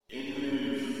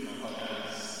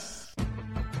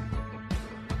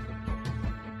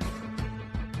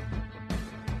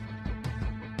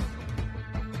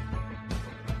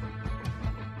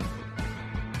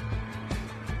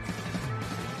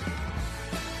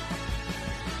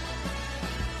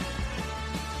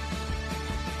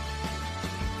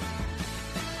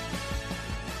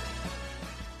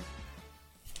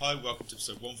Hello, welcome to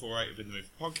episode 148 of In the Movie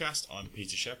Podcast. I'm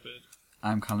Peter Shepherd.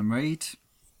 I'm Callum Reid.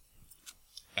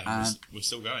 And we're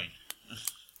still going.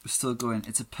 We're still going.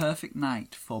 It's a perfect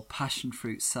night for passion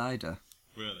fruit cider.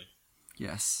 Really?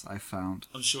 Yes, I found.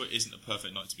 I'm sure it isn't a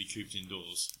perfect night to be cooped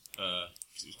indoors,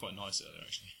 because it was quite nice earlier,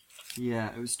 actually.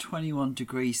 Yeah, it was 21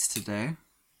 degrees today.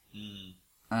 Mm.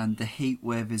 And the heat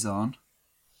wave is on.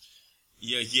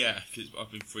 Yeah, because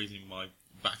I've been freezing my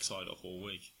backside off all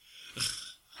week.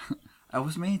 I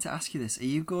was meaning to ask you this. Are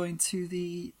you going to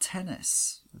the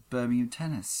tennis? Birmingham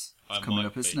tennis? It's coming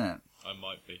up, isn't it? I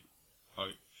might be.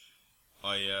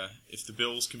 If the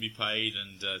bills can be paid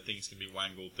and things can be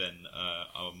wangled, then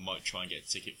I might try and get a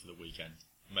ticket for the weekend.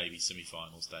 Maybe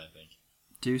semi-finals day, I think.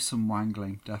 Do some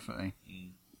wangling, definitely.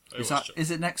 Mm.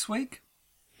 Is it next week?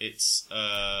 It's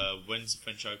when's the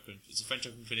French Open? Is the French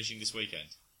Open finishing this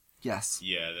weekend? Yes.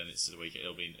 Yeah, then it's the week.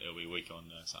 It'll be a week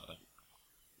on Saturday.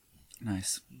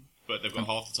 Nice. But they've got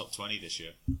half the top 20 this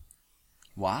year.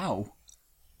 Wow.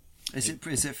 Is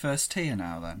it first tier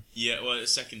now then? Yeah, well,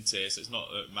 it's second tier, so it's not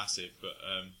massive. But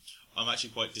I'm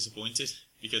actually quite disappointed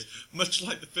because, much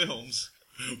like the films,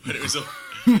 when it was,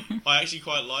 I actually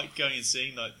quite liked going and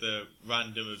seeing like the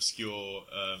random obscure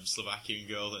Slovakian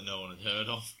girl that no one had heard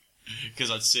of.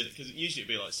 Because usually it'd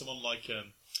be like someone like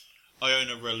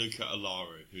Iona Raluca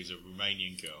Alaru, who's a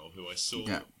Romanian girl who I saw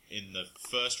in the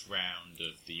first round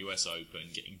of the US Open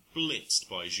getting blitzed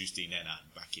by Justine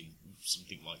Henin back in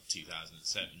something like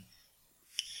 2007.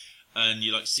 And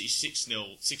you like see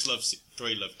 6-0, 6-love,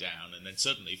 3-love down, and then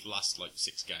suddenly for the last like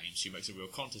 6 games she makes a real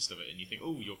contest of it, and you think,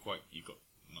 oh, you've got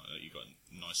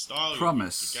a nice style.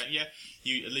 Promise.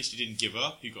 You at least you didn't give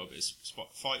up. You got a bit of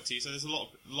spot fight to you. So there's a lot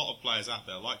of players out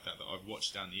there like that I've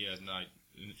watched down the years, and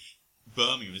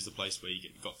Birmingham is the place where you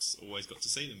always got to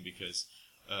see them because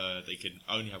they can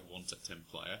only have one top 10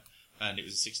 player, and it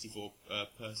was a 64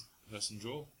 person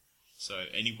draw. So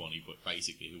anybody, but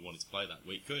basically who wanted to play that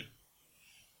week could.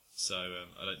 So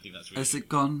I don't think that's really. Has it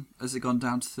gone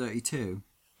down to 32?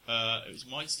 It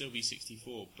might still be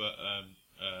 64, but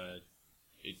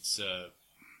there's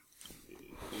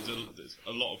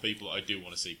a lot of people that I do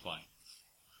want to see playing.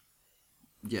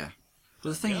 Yeah. But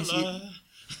the thing is,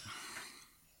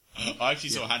 I actually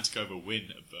saw Hantakova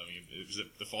win at Birmingham.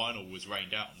 The final was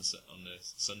rained out on the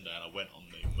Sunday, and I went on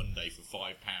the Monday for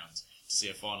 £5 to see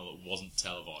a final that wasn't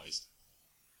televised.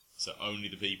 So only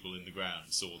the people in the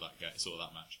ground saw that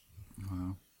match.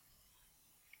 Wow.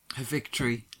 A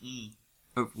victory.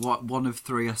 One of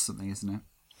 3 or something, isn't it?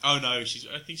 Oh no, I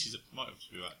think she's might have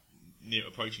to be like near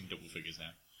approaching double figures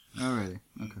now. Oh really?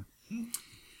 Okay.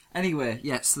 Anyway,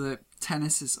 so the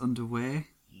tennis is underway.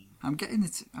 I'm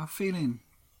feeling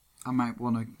I might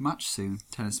want a match soon.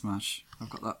 Tennis match. I've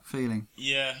got that feeling.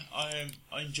 Yeah, I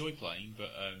enjoy playing,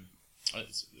 but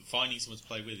finding someone to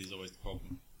play with is always the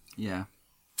problem. Yeah.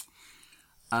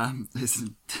 This is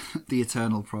the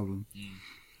eternal problem.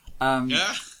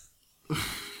 Yeah.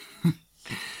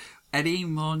 Any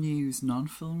more news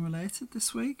non-film related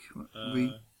this week?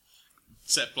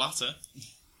 Sepp Blatter.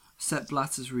 Sepp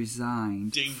Blatter's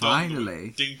resigned. Finally.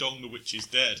 Ding dong, the witch is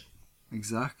dead.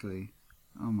 Exactly.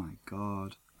 Oh my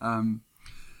god. And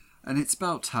it's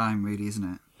about time, really, isn't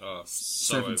it? Oh,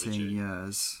 so 17 overdue.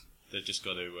 years. They've just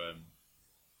got to.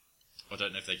 I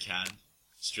don't know if they can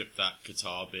strip that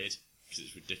Qatar bid because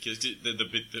it's ridiculous.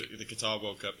 The Qatar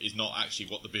World Cup is not actually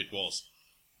what the bid was.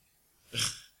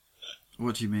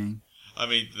 What do you mean? I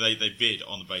mean, they bid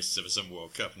on the basis of a Summer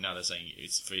World Cup, and now they're saying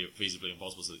it's feasibly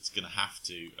impossible. So it's going to have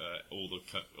to all the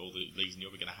leagues in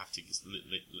Europe are going to have to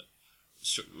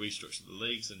restructure the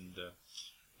leagues and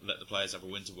let the players have a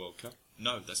Winter World Cup.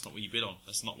 No, that's not what you bid on.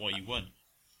 That's not why you won.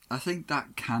 I think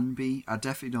that can be. I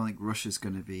definitely don't think Russia's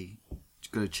going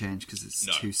to change because it's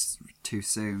too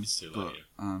soon. It's too late.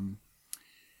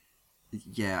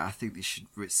 Yeah, I think they should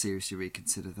seriously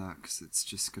reconsider that because it's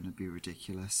just going to be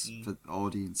ridiculous for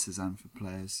audiences and for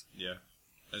players. Yeah,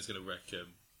 and it's going to wreck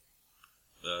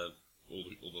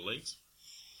all the leagues.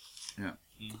 Yeah.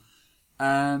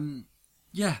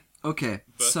 Yeah. Okay.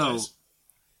 Birthdays. So,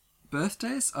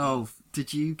 birthdays? Oh,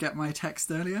 did you get my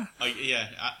text earlier?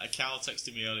 Cal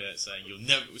texted me earlier saying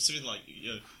it was something like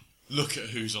look at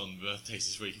who's on birthdays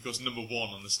this week. Of course, number 1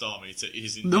 on the star meter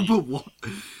is indeed number 1.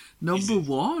 Number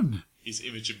 1. Is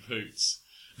Imogen Poots.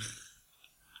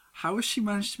 How has she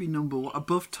managed to be number 1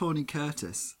 above Tony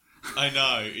Curtis? I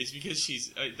know. It's because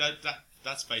she's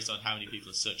that's based on how many people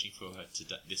are searching for her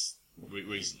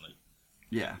recently.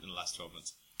 Yeah. In the last 12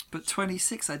 months. But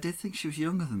 26, I did think she was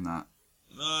younger than that.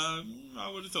 I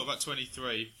would have thought about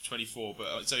 23, 24,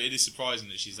 but so it is surprising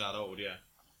that she's that old, yeah.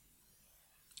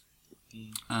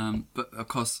 But of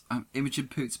course, Imogen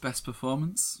Poots' best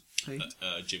performance. played?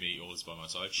 Jimmy, always by my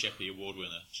side. Sheppy Award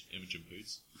winner, Imogen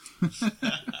Poots.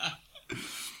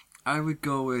 I would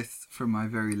go with, from my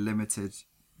very limited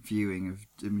viewing of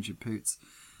Imogen Poots,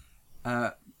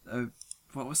 what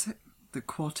was it? The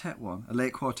quartet one? A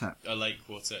late quartet. A late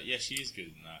quartet. Yeah, she is good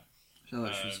in that. I feel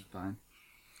like she was fine.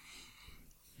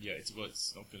 Yeah, it's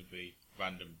not going to be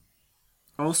random.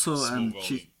 Also,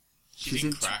 she's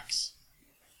in Cracks.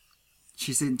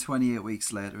 She's in 28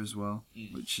 Weeks Later as well,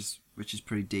 which is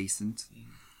pretty decent.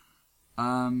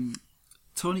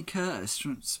 Tony Curtis,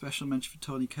 special mention for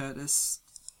Tony Curtis.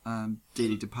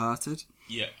 Dearly Departed.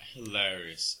 Yeah,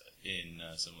 hilarious in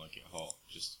Something Like It Hot.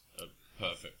 Just a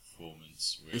perfect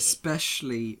performance, really.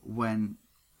 Especially when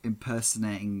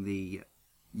impersonating the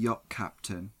yacht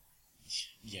captain.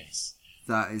 Yes.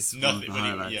 That is one of the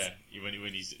highlights.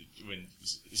 When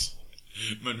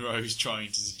Monroe's trying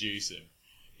to seduce him.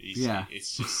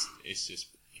 It's just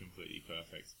completely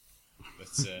perfect. But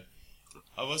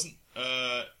I wasn't.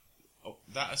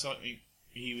 That aside, I mean,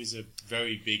 he was a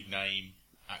very big name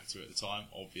actor at the time.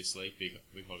 Obviously, big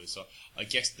Hollywood star. I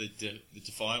guess the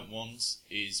Defiant Ones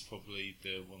is probably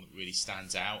the one that really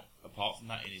stands out. Apart from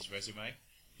that, in his resume,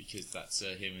 because that's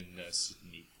him and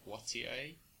Sidney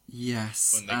Poitier.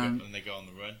 Yes. When they go on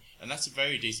the run, and that's a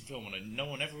very decent film, and no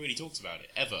one ever really talks about it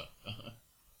ever.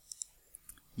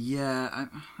 Yeah,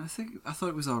 I thought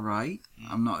it was alright.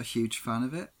 I'm not a huge fan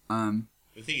of it. The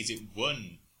thing is, it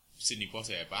won Sidney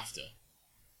Poitier a BAFTA.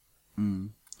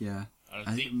 Yeah.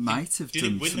 I think it might have done.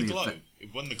 Did it win the Globe?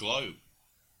 It won the Globe.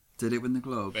 Did it win the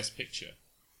Globe? Best Picture.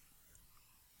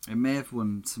 It may have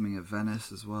won something at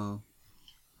Venice as well.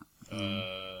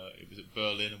 It was at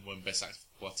Berlin and won Best Actor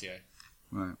for Poitier.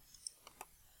 Right.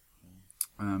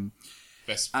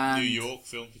 Best New York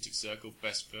Film Critics Circle,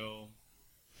 Best Film,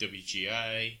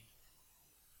 WGA.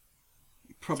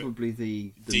 Probably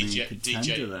the main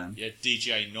contender then. Yeah,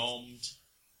 DJ nommed.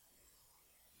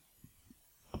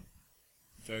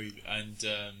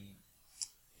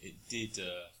 It did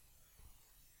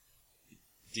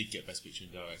get Best Picture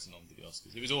and Director nommed at the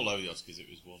Oscars. It was all over the Oscars. It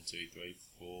was 1, 2, 3,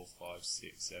 4, 5,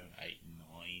 6, 7, 8, 9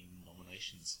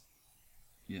 nominations.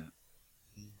 Yeah.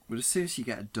 Well, as soon as you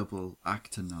get a double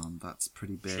actor nom, that's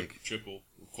pretty big. Triple,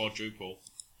 quadruple.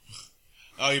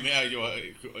 Oh, you mean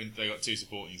they got 2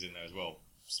 supportings in there as well.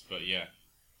 But yeah,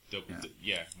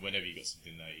 whenever you got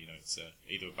something there, it's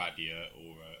either a bad year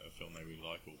or a film they really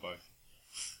like, or both.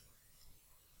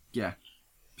 Yeah.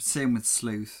 Same with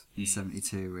Sleuth in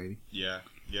 72, really. Yeah.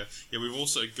 We've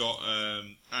also got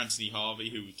Anthony Harvey,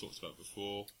 who we talked about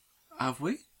before. Have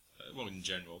we? Well, in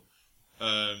general.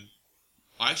 I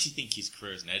actually think his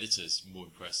career as an editor is more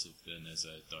impressive than as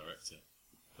a director,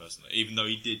 personally. Even though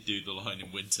he did do The Lion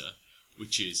in Winter,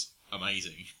 which is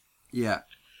amazing. Yeah.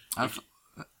 I've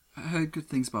heard good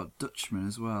things about Dutchman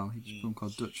as well. He did a film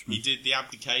called Dutchman. He did The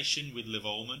Abdication with Liv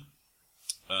Ullmann,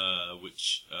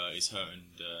 which is her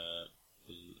and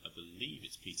I believe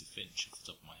it's Peter Finch off the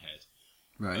top of my head.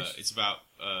 Right. It's about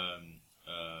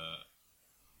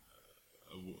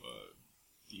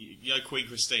Queen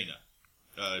Christina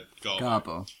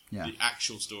Garbo. Yeah. The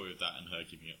actual story of that and her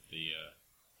giving up the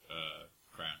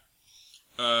crown.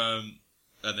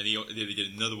 And then he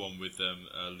did another one with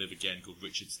Liv again called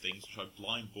Richard's Things, which I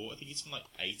blind bought. I think it's from like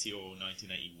 80 or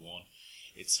 1981.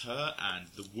 It's her and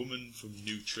the woman from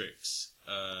New Tricks,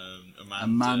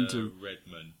 Amanda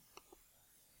Redman.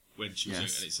 When she was young,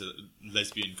 and it's a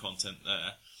lesbian content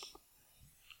there.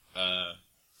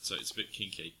 So it's a bit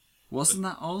kinky. Wasn't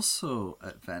that also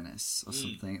at Venice or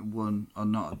something? It won or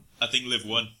not? I think Liv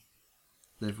won.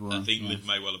 Liv won. I think Liv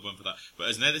may well have won for that. But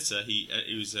as an editor, he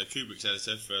was Kubrick's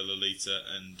editor for Lolita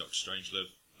and Doctor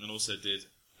Strangelove, and also did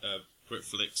Brit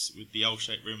flicks with The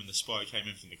L-Shaped Room and The Spy Who Came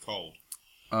In From the Cold.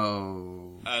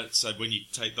 Oh. So when you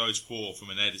take those 4 from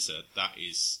an editor, that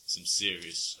is some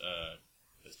serious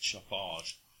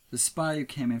choppage. The Spy Who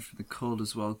Came In From the Cold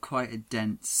as well, quite a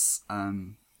dense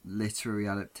literary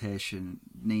adaptation,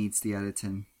 needs the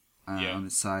editing on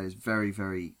its side. It's very,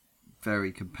 very,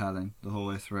 very compelling the whole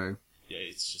way through. Yeah,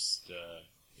 it's just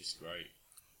it's great.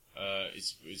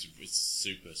 It's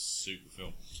super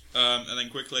film. And then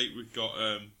quickly we've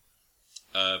got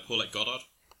Paulette Goddard.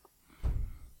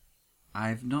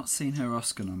 I've not seen her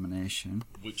Oscar nomination,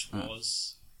 which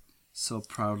was So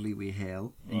Proudly We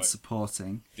Hail in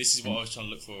supporting. This is what I was trying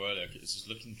to look for earlier. Because I was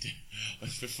looking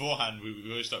beforehand. We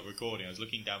always started recording. I was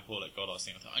looking down Paulette Goddard's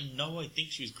thing. I thought, I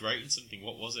think she was great in something.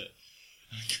 What was it?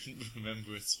 I couldn't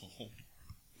remember at all.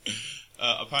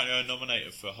 Apparently, I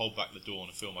nominated for Hold Back the Dawn,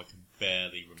 a film I can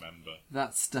barely remember.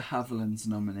 That's de Havilland's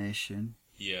nomination.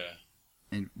 Yeah.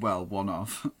 One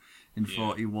of in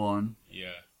 41.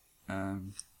 Yeah.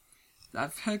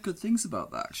 I've heard good things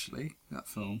about that actually. That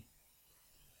film.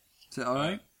 Is it all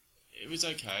right? It was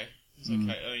okay. It was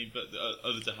okay. I mean, but the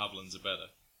other de Havillands are better.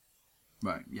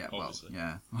 Right. Yeah. Obviously.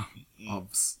 Well. Yeah.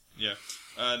 Obs. Yeah.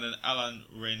 And then Alain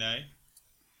Resnais.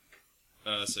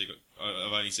 So you got.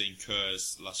 I've only seen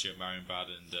Curse last year at Marienbad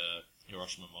and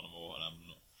Hiroshima Mon Amour, and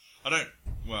I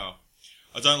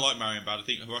don't like Marienbad. I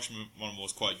think Hiroshima Mon Amour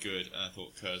is quite good, and I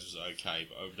thought Curse was okay,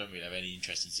 but I don't really have any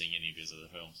interest in seeing any of his other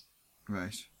films.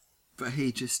 Right. But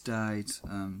he just died.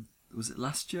 Was it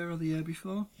last year or the year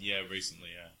before? Yeah, recently.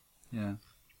 Yeah.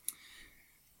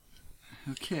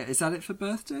 Yeah. Okay. Is that it for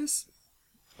birthdays?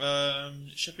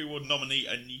 Sheppey Award nominee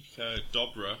Anika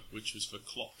Dobra, which was for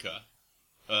Klopka.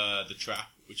 The Trap,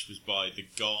 which was by the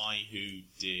guy who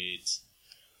did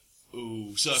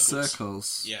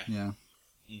Circles. Yeah. Yeah.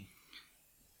 Mm.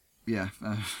 Yeah.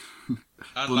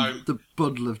 And the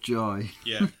Bundle of Joy.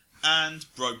 Yeah. And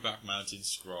Brokeback Mountain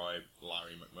scribe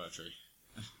Larry McMurtry.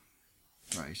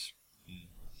 Right.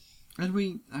 And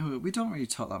we don't really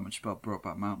talk that much about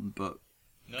Brokeback Mountain, but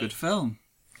good film.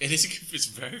 It's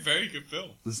a very, very good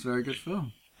film. It's a very good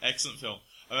film. Excellent film.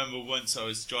 I remember once I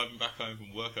was driving back home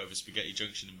from work over Spaghetti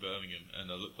Junction in Birmingham, and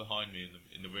I looked behind me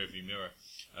in the rearview mirror,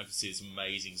 and I could see this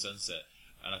amazing sunset,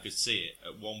 and I could see it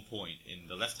at one point in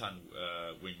the left-hand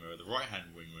wing mirror, the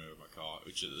right-hand wing mirror of my car,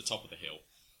 which is at the top of the hill,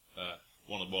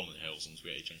 one of the hills on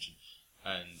Spaghetti Junction,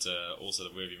 and also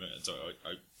the rearview mirror. And so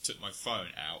I took my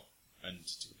phone out and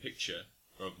took a picture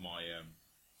of my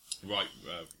right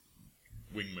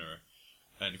wing mirror,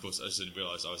 and of course I suddenly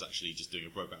realised I was actually just doing a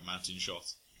Brokeback Mountain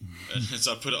shot. And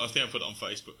so I think I put it on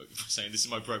Facebook saying this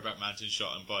is my Brokeback Mountain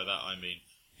shot, and by that I mean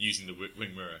using the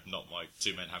wing mirror, not my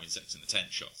two men having sex in the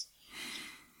tent shot.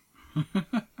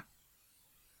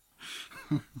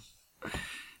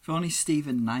 If only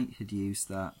Stephen Knight had used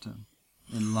that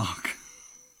in Locke.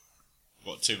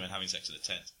 What, two men having sex in a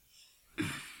tent?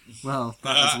 Well,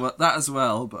 that as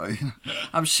well, but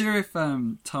I'm sure if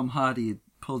Tom Hardy had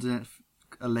pulled in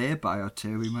a lay-by or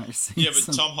two, we might have seen. Yeah,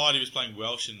 but Tom Hardy was playing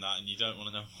Welsh in that, and you don't want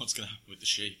to know what's going to happen with the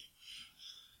sheep.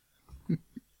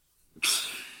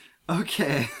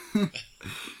 Okay.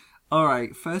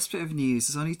 Alright, first bit of news.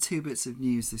 There's only 2 bits of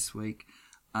news this week.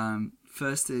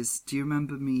 First is, do you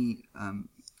remember me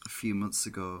a few months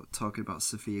ago talking about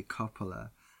Sofia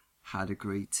Coppola had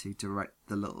agreed to direct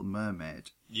The Little Mermaid?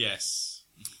 Yes.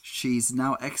 She's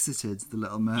now exited The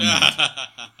Little Mermaid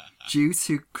due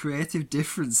to creative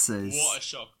differences. What a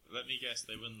shock. Let me guess,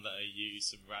 they wouldn't let her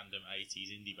use some random 80s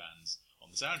indie bands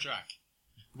on the soundtrack.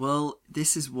 Well,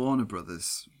 this is Warner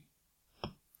Brothers.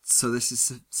 So this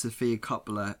is Sofia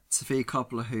Coppola. Sofia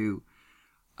Coppola who,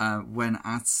 when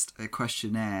asked a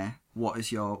questionnaire, what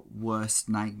is your worst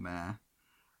nightmare?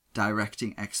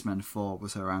 Directing X-Men 4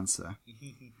 was her answer.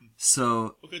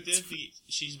 So... Well, good,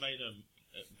 she's made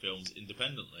films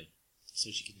independently, so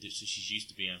she's used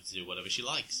to being able to do whatever she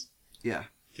likes. Yeah.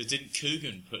 Because didn't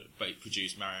Coogan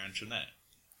produce Marie Antoinette?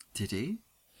 Did he?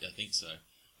 Yeah, I think so.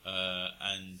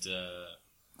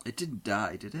 It didn't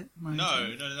die, did it?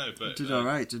 No. But it did all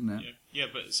right, didn't it? Yeah,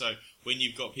 but so when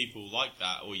you've got people like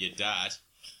that, or your dad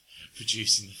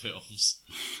producing the films,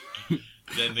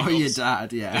 then your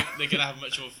dad, yeah, they're going to have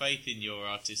much more faith in your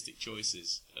artistic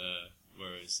choices.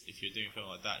 Whereas if you're doing a film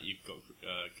like that, you've got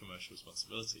commercial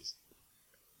responsibilities.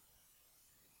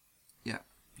 Yeah,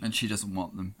 and she doesn't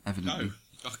want them, evidently.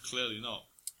 No, clearly not.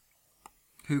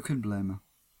 Who can blame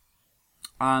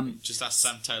her? Just ask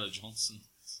Sam Taylor Johnson.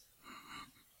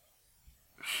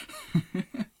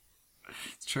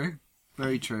 It's true,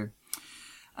 very true.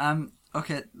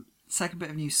 Okay, second bit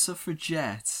of news: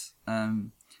 Suffragette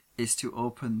is to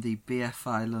open the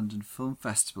BFI London Film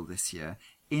Festival this year.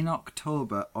 In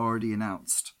October, already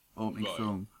announced, opening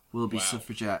film will be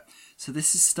Suffragette. So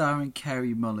this is starring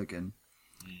Carey Mulligan,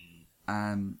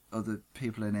 other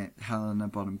people in it: Helena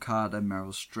Bonham Carter,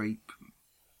 Meryl Streep.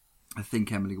 I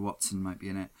think Emily Watson might be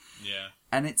in it. Yeah,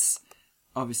 and it's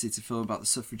obviously it's a film about the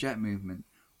suffragette movement.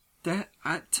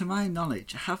 To my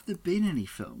knowledge, have there been any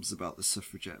films about the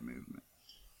suffragette movement?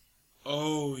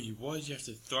 Oh, why did you have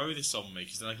to throw this on me?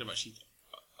 Because then I could have actually...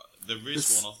 There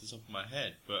is one off the top of my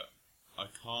head, but I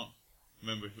can't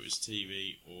remember if it was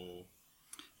TV or...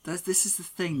 This is the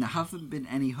thing. There haven't been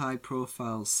any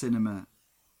high-profile cinema...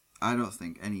 I don't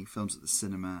think any films at the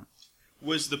cinema...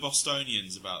 Was The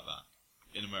Bostonians about that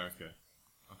in America?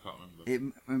 I can't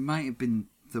remember. It might have been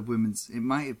the women's... It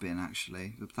might have been,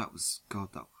 actually. But that was... God,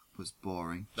 that was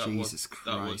boring. Jesus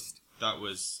Christ. That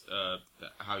was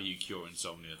How You Cure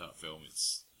Insomnia, that film.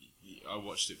 I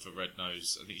watched it for Red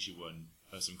Nose. I think she won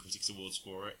some Critics' Awards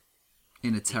for it.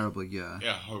 In a terrible year.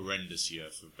 Yeah, horrendous year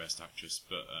for Best Actress.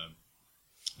 But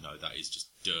no, that is just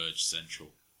dirge central.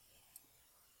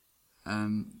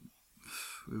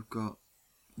 We've got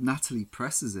Natalie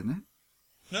Press in it.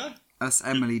 No. That's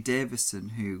Emily Davison,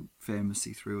 who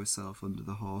famously threw herself under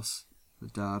the horse, the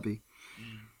Derby.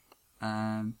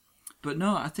 But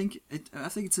no, I think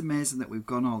it's amazing that we've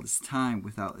gone all this time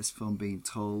without this film being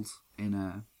told in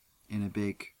a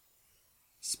big,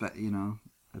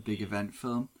 a big event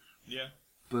film. Yeah.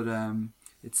 But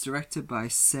it's directed by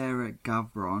Sarah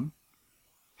Gavron,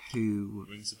 who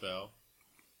rings a bell.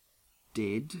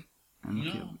 Did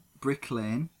Brick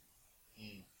Lane.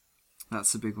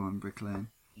 That's a big one, Brick Lane.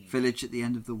 Village at the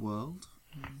End of the World.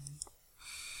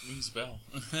 Rings a bell.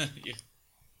 Yeah.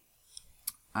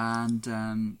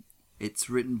 And it's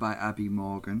written by Abby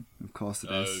Morgan. Of course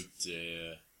it is. Oh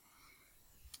dear.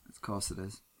 Of course it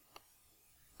is.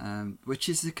 Which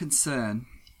is a concern.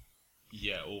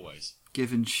 Yeah, always.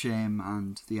 Given Shame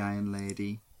and The Iron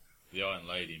Lady. The Iron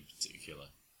Lady in particular.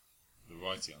 The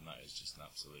writing on that is just an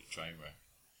absolute train wreck.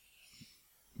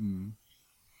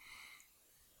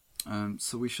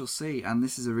 So we shall see, and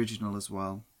this is original as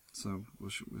well. So we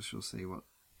shall see what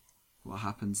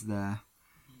happens there.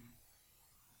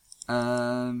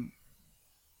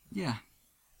 Yeah.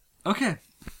 Okay.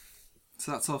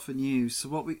 So that's all for news. So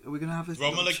what are we going to have?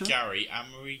 Romola Gary,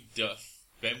 Amory Duff,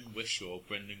 Ben Whishaw,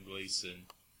 Brendan Gleeson,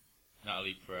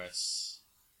 Natalie Press.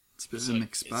 It's a bit of a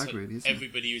mixed bag, really, isn't it?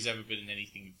 Everybody who's ever been in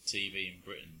anything TV in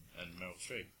Britain, and Meryl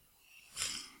Streep.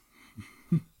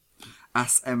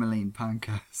 Ask Emmeline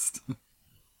Pankhurst.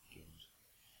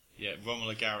 Yeah,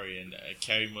 Romola Gary and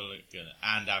Kerry Mulligan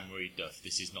and Anne-Marie Duff.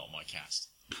 This is not my cast.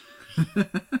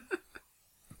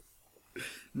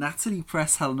 Natalie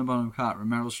Press, Helena Bonham Carter,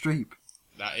 and Meryl Streep.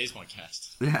 That is my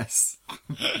cast. Yes.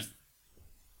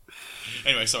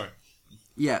 Anyway, sorry.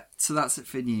 Yeah, so that's it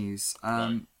for news.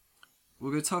 Right.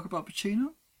 We're going to talk about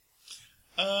Pacino?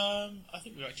 I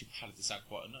think we've actually padded this out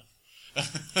quite enough.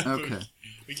 Okay.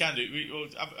 we can do. We'll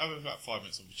have about 5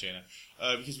 minutes on Pacino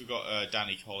because we've got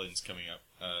Danny Collins coming up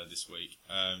this week.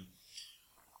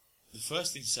 The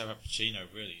first thing to say about Pacino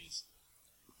really is: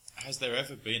 has there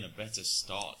ever been a better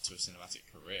start to a cinematic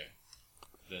career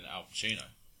than Al Pacino?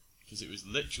 Because it was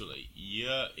literally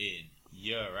year in,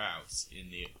 year out in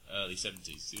the early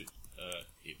 70s.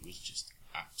 It was just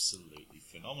absolutely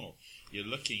phenomenal. You're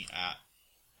looking at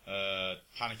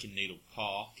Panic in Needle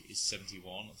Park is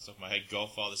 71 off the top of my head.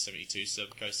 Godfather 72,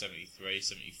 Serpico 73,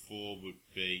 74 would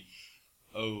be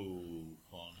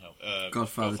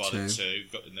Godfather 2.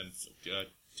 And then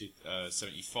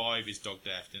 75 is Dog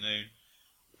Day Afternoon.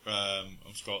 I'm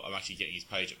actually getting his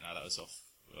page up now. That was off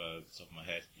the top of my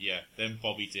head. Yeah. Then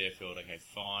Bobby Deerfield. Okay,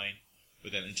 fine.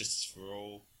 But then Injustice for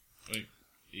All. I mean,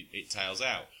 it tails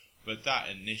out. But that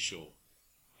initial.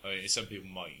 I mean, some people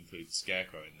might include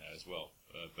Scarecrow in there as well.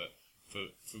 But for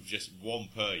just one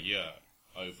per year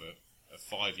over a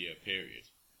 5-year period,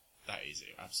 that is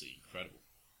absolutely incredible.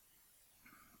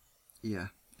 Yeah,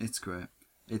 it's great.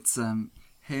 It's him.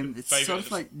 It's sort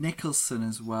of like Nicholson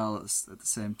as well. At the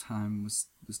same time, was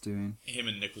doing him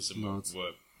and Nicholson were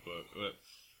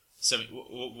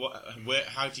where?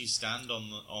 How do you stand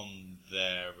on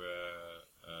their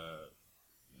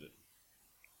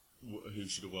who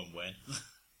should have won when?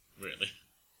 Really?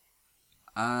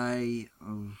 Or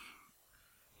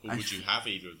would you have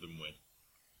either of them win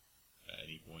at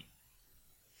any point?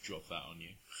 Drop that on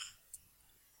you.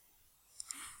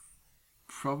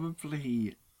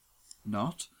 Probably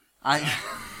not. I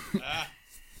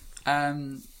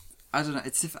don't know.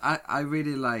 It's if I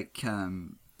really like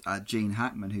Gene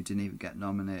Hackman, who didn't even get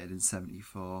nominated in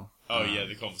 '74. Oh yeah,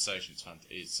 The Conversation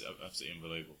is absolutely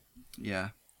unbelievable.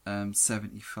 Yeah,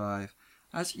 75.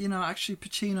 Actually,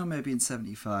 Pacino maybe in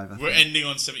 75. We're ending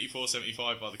on 74,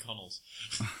 75 by the Connells.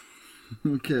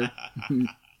 Okay.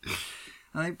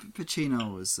 I think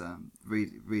Pacino was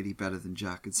really, really better than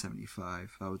Jack in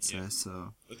 75, I would say. Yeah.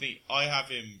 So I think I have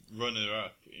him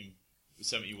runner-up in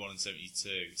 71 and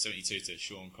 72 to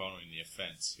Sean Connery in The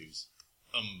Offence, who's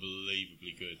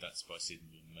unbelievably good. That's by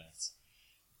Sidney Lumet.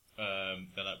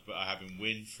 But I have him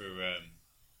win for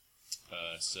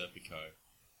Serpico.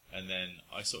 And then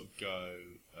I sort of go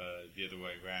the other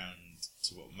way round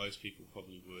to what most people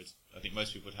probably would. I think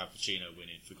most people would have Pacino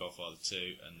winning for Godfather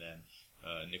 2, and then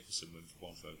Nicholson win for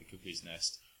One Flew Over the Cuckoo's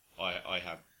Nest. I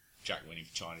have Jack winning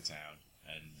for Chinatown,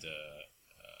 and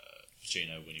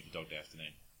Pacino winning for Dog Day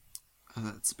Afternoon.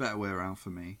 It's a better way around for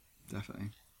me,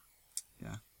 definitely.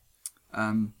 Yeah.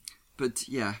 But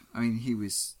yeah, I mean, he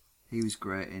was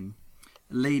great in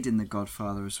leading The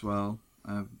Godfather as well.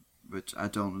 But I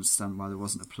don't understand why there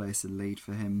wasn't a place in lead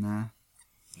for him there.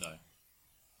 No,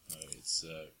 it's. Do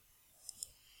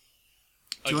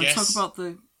you want to talk about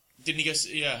the? Didn't he go?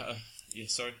 Yeah,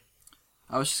 sorry.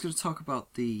 I was just going to talk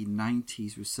about the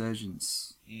 90s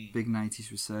resurgence, big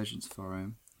 90s resurgence for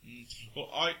him. Well,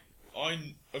 I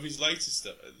of his latest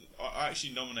stuff, I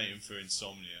actually nominate him for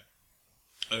Insomnia.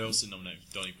 I also nominate him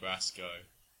for Donnie Brasco.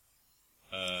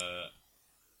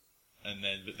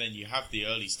 But then you have the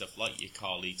early stuff like your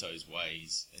Carlito's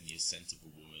Ways and your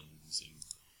Sensible Woman's and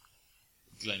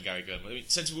Glengarry Glen. I mean,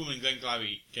 Sensible Woman and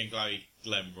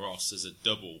Glen Ross as a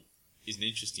double is an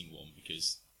interesting one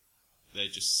because they're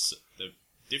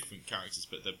different characters,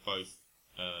 but they're both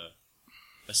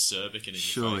acerbic and in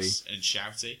your face and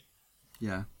shouty.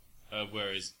 Yeah.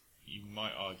 Whereas you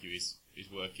might argue his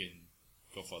work in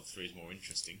Godfather 3 is more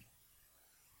interesting.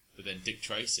 But then Dick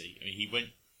Tracy, I mean, he went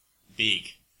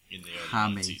big in the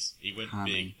early 90s. He went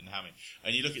big and hammy.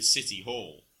 And you look at City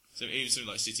Hall. So even something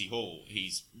like City Hall,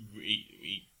 he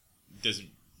doesn't.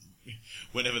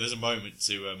 Whenever there's a moment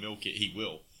to milk it, he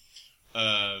will.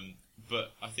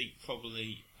 But I think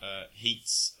probably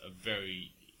Heat's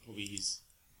probably his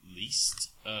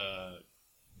least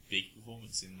big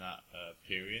performance in that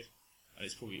period, and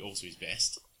it's probably also his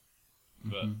best.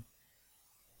 But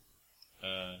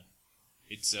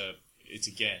it's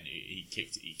again he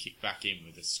kicked back in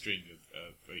with a string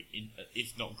of very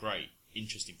if not great,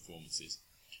 interesting performances.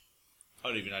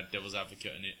 I'd even add Devil's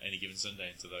Advocate and Any Given Sunday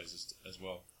into those as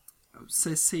well. I would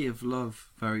say Sea of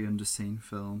Love, very underseen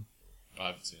film. I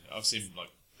haven't seen it. I've seen like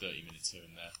 30 minutes here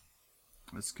and there.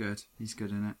 That's good. He's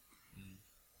good in it.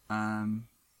 And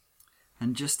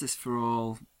Justice for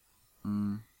All,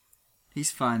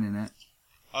 he's fine in it.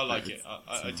 I like it.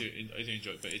 I do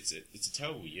enjoy it, but it's a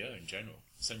terrible year in general.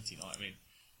 79. I mean,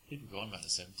 people go on about the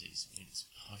 70s.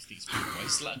 I think it's been a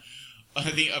wasteland. I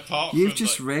think apart You've from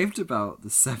just raved about the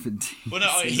 70s. Well, no,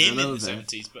 him in the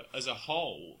 70s, but as a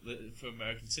whole, for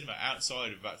American cinema,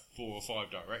 outside of about 4 or 5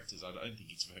 directors, I don't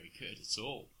think it's very good at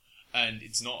all. And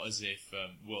it's not as if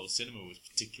world cinema was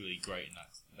particularly great in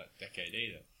that decade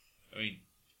either. I mean,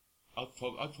 I'd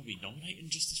probably nominate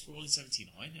Injustice for All in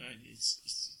 79. It's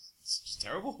just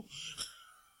terrible.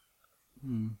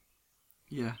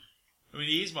 Yeah. I mean,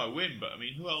 he is my win, but I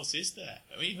mean, who else is there?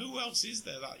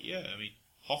 That year? I mean,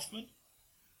 Hoffman?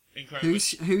 Incredible.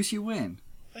 Who's your win?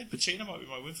 I think Pacino might be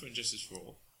my win for Injustice for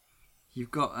All. You've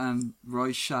got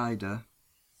Roy Scheider.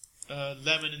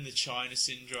 Lemon in the China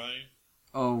Syndrome.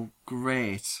 Oh,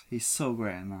 great. He's so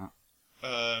great in that.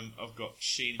 I've got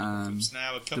Sheen Apocalypse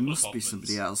Now, a couple there must of be Hoffmans.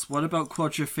 somebody else. What about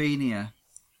Quadrophenia?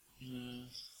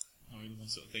 Not really my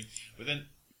sort of thing. But then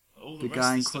all the rest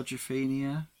guy in of stuff,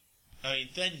 Quadrophenia? I mean,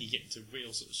 then you get into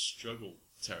real sort of struggle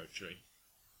territory.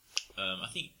 I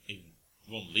think even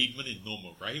Ron Liebman in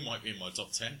Norma Ray might be in my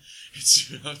top 10.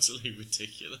 It's utterly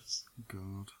ridiculous.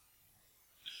 God.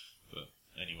 But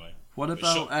anyway. What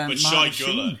about Shai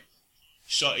Guller?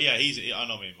 I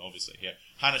know him, obviously. Yeah,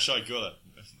 Hannah Shai Guller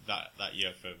that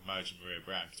year for Marriage of Maria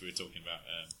Brown, because we were talking about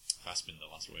Fassbinder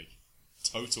last week.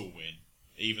 Total win,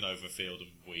 even over Field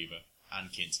and Weaver,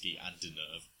 and Kinski, and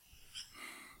Deneuve.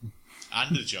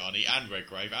 And Najani, and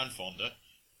Redgrave, and Fonda.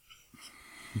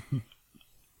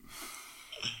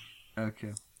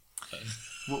 Okay.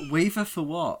 Weaver for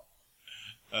what?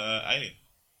 Alien.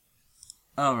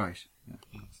 Oh, right.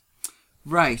 Yeah.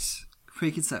 Right.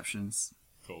 Preconceptions.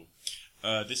 Cool.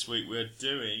 This week we're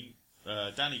doing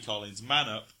Danny Collins, Man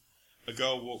Up, A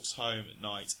Girl Walks Home at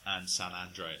Night, and San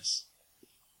Andreas.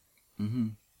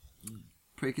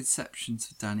 Preconceptions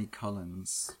for Danny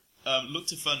Collins.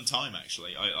 Looked a fun time,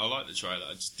 actually. I like the trailer.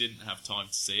 I just didn't have time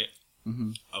to see it.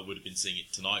 I would have been seeing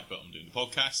it tonight, but I'm doing the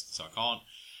podcast, so I can't.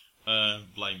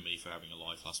 Blame me for having a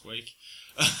life last week.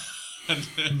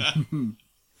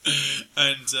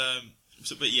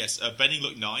 But yes, Benning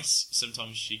looked nice.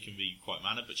 Sometimes she can be quite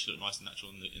mannered, but she looked nice and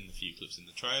natural in the few clips in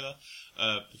the trailer.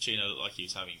 Pacino looked like he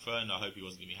was having fun. I hope he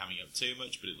wasn't going to be hamming up too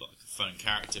much, but it looked like a fun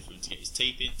character for him to get his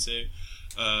teeth into.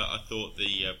 I thought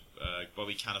the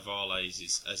Bobby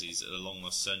Cannavale's as his long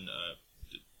lost son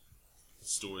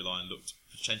storyline looked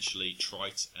potentially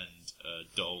trite and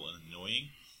dull and annoying.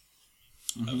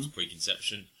 That was a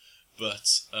preconception, but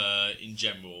in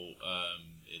general,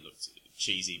 it looked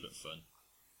cheesy but fun.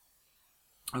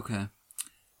 Okay.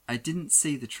 I didn't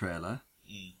see the trailer,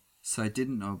 so I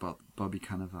didn't know about Bobby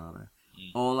Cannavale.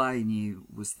 All I knew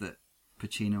was that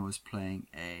Pacino was playing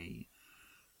a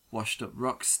washed-up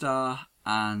rock star,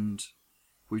 and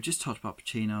we've just talked about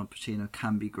Pacino. Pacino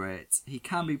can be great. He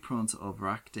can be prone to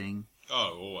overacting.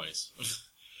 Oh, always.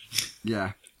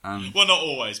 Yeah. Well, not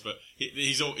always, but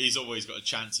he's always got a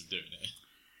chance of doing it.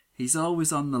 He's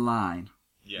always on the line.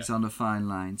 Yeah. He's on a fine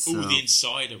line. So. Oh, The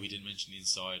Insider. We didn't mention The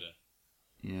Insider.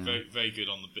 Yeah. Very, very good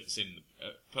on the scene.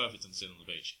 Perfect on Sin on the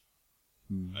Beach.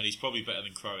 And he's probably better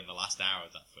than Crow in the last hour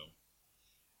of that film.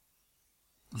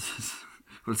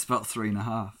 Well, it's about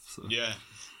 3.5. So. Yeah.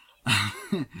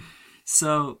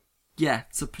 So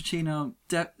Pacino,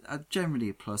 generally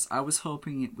a plus. I was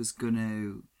hoping it was going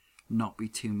to not be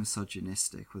too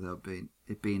misogynistic without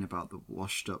it being about the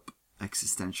washed up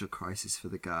existential crisis for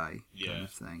the guy kind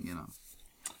of thing, you know.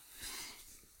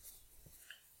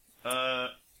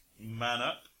 Man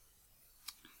Up.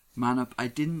 Man Up. I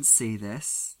didn't see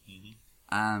this,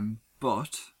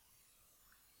 but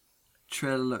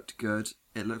trailer looked good.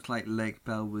 It looked like Lake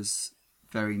Bell was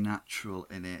very natural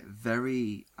in it,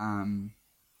 very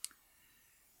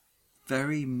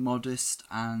modest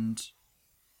and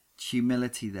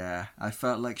humility there. I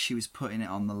felt like she was putting it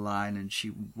on the line and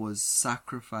she was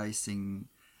sacrificing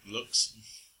looks.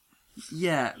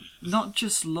 Yeah, not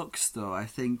just looks though. I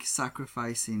think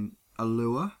sacrificing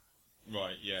allure.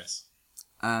 Right. Yes.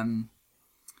 And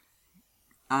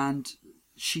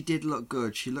she did look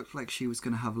good. She looked like she was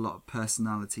going to have a lot of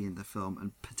personality in the film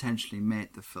and potentially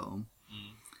make the film.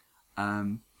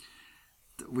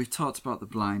 We've talked about the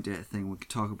blind date thing. We could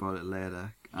talk about it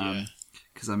later.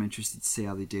 Because I'm interested to see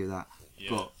how they do that.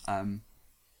 Yeah.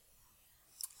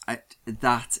 But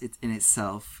that in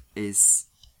itself is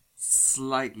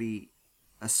slightly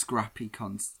a scrappy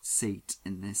conceit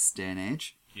in this day and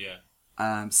age.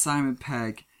 Yeah. Simon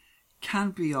Pegg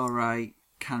can be alright,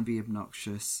 can be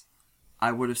obnoxious.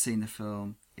 I would have seen the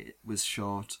film. It was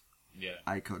short. Yeah.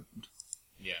 I couldn't.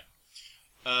 Yeah.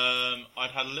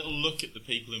 I'd had a little look at the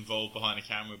people involved behind the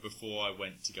camera before I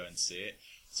went to go and see it.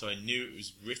 So I knew it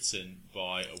was written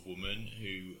by a woman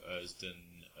who has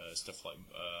done stuff like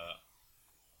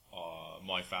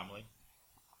My Family.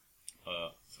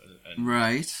 And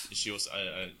right. She also,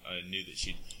 I knew that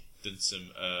she'd done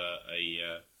some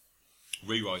a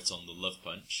rewrite on The Love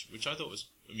Punch, which I thought was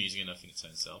amusing enough in its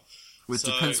own self. Well, it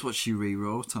depends what she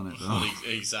rewrote on it, though. Well,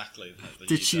 exactly.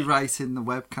 Did she write in the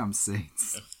webcam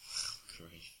scenes? Oh,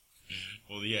 great.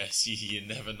 Well, yes, you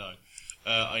never know.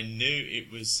 I knew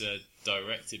it was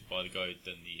directed by the guy who'd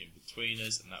done The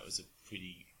In-Betweeners, and that was a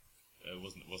pretty...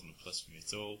 wasn't a plus for me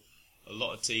at all. A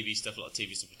lot of TV stuff I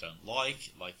don't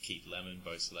like Keith Lemon,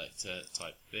 Bo Selector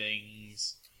type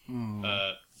things.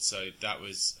 So that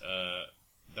was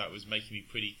making me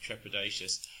pretty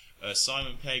trepidatious.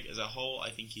 Simon Pegg as a whole,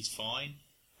 I think he's fine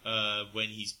when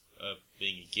he's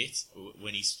being a git.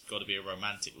 When he's got to be a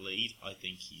romantic lead, I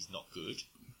think he's not good.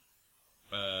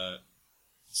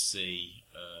 See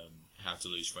How to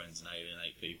Lose Friends and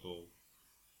Alienate People.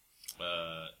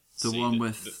 The one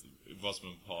with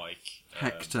Rosamund Pike.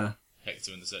 Hector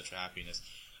and the Search for Happiness.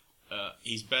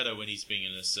 He's better when he's being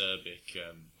an acerbic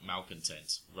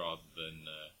malcontent rather than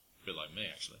a bit like me,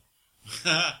 actually.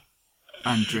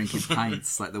 And drinking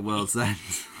pints like the world's end.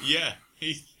 Yeah,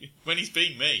 when he's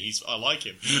being me, I like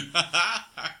him.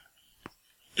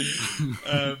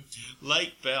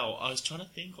 Lake Bell, I was trying to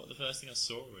think what the first thing I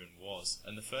saw her in was,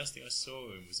 and the first thing I saw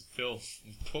her in was a film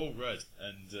with Paul Rudd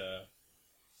and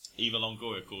Eva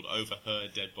Longoria called Over Her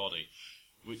Dead Body,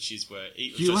 which is where...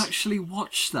 You actually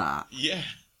watched that? Yeah.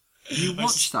 You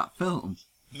watched that film?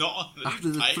 Not after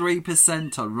the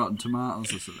 3% on Rotten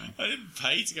Tomatoes or something. I didn't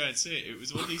pay to go and see it. It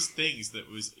was one of these things that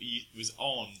was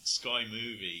on Sky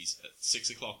Movies at 6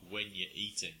 o'clock when you're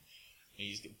eating, and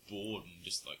you just get bored and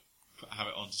just like have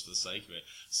it on just for the sake of it.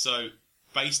 So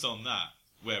based on that,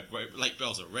 where Lake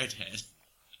Bell's a redhead,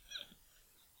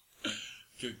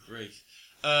 good grief.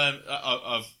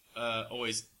 I've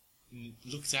always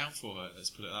looked out for her. Let's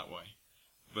put it that way.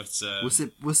 But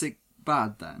was it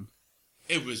bad then?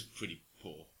 It was pretty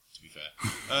poor, to be fair.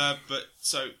 But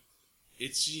so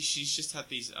she's just had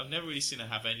these. I've never really seen her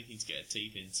have anything to get her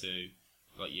teeth into.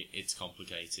 Like It's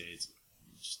Complicated,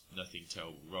 just nothing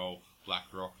terrible role. Black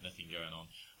Rock, nothing going on.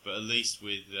 But at least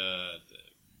with the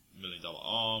 $1 Million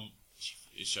Arm,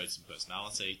 it showed some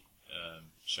personality,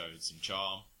 showed some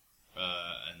charm,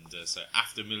 and so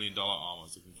after $1 Million Arm, I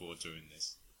was looking forward to doing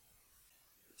this.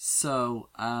 So,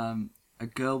 A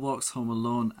Girl Walks Home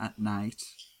Alone at Night.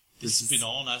 This has been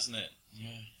on, hasn't it?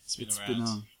 Yeah, it's been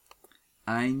on.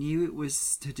 I knew it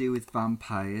was to do with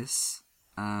vampires.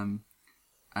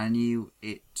 I knew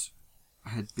it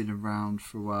had been around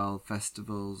for a while,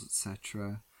 festivals,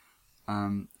 etc.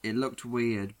 It looked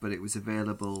weird, but it was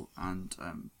available and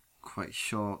quite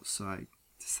short, so I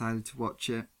decided to watch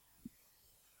it.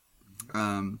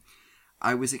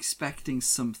 I was expecting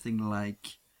something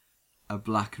like a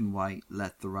black and white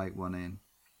Let the Right One In.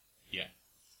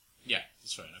 Yeah,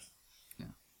 that's fair enough.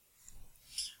 Yeah.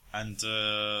 And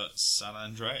San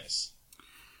Andreas.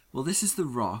 Well, this is The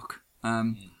Rock.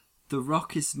 The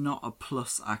Rock is not a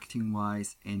plus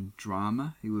acting-wise in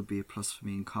drama. He would be a plus for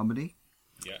me in comedy.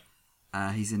 Yeah.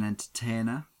 He's an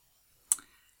entertainer.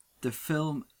 the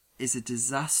film is a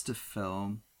disaster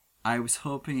film. I was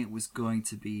hoping it was going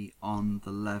to be on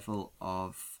the level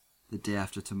of The Day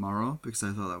After Tomorrow because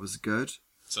I thought that was good.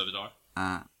 So did I.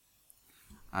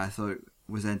 I thought it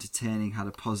was entertaining, had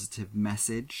a positive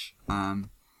message.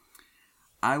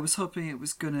 I was hoping it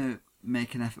was going to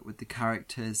make an effort with the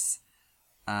characters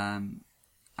and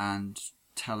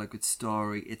tell a good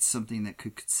story. It's something that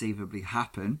could conceivably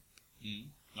happen. Mm.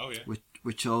 Oh, yeah.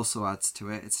 Which also adds to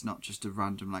it. It's not just a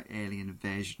random like alien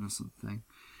invasion or something.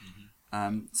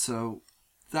 Mm-hmm. So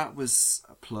that was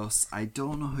a plus. I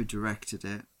don't know who directed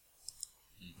it.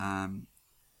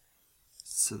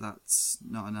 So that's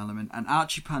not an element. And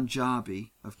Archie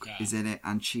Panjabi is in it,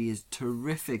 and she is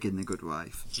terrific in The Good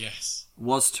Wife. Yes.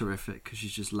 Was terrific because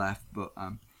she's just left, but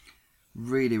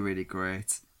really, really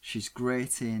great. She's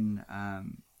great in...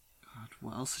 God,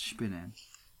 what else has she been in?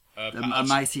 A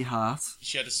Mighty Heart.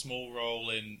 She had a small role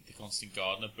in The Constant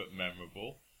Gardener, but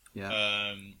memorable.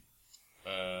 Yeah.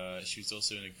 She was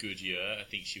also in A Good Year. I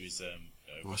think she was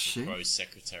she? Crowe's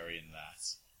secretary in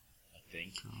that. I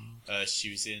think.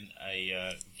 She was in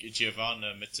a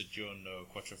Giovanna Mezzogiorno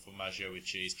Quattro Formaggio with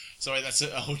cheese. Sorry, that's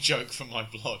an old joke from my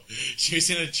blog. She was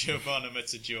in a Giovanna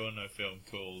Mezzogiorno film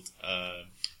called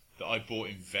that I bought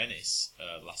in Venice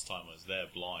last time I was there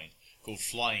blind, called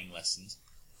Flying Lessons.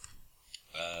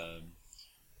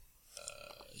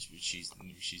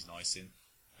 She's nice in,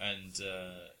 and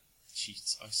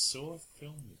I saw a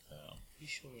film with her. I'm pretty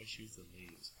sure she was the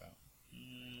lead. It's about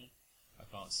I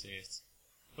can't see it.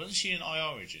 Wasn't she in I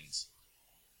Origins?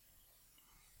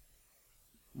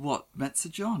 What,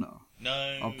 Mezzogiorno?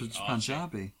 No. Or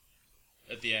Panjabi?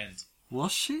 At the end.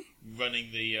 Was she?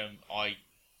 Running the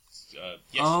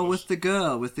yes. With the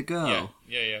girl.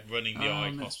 Yeah. Running the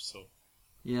eye hospital.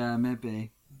 Yeah,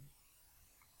 maybe.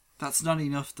 That's not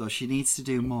enough though. She needs to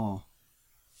do more.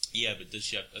 Yeah, but does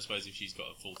she have? I suppose if she's got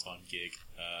a full-time gig,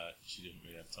 she didn't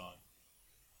really have time.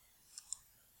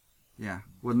 Yeah.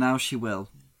 Well, now she will.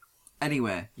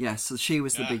 Anyway, yeah. So she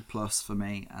was the big plus for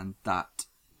me, and that's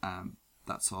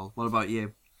all. What about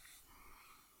you?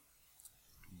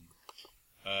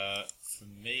 For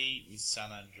me, with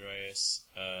San Andreas,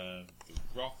 The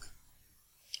Rock.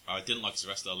 I didn't like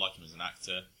Sylvester. I like him as an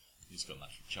actor. He's got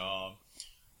natural charm.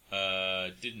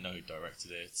 Didn't know who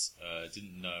directed it.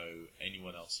 Didn't know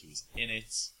anyone else who was in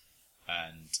it.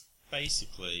 And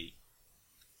basically,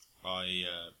 I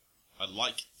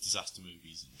like disaster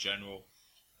movies in general.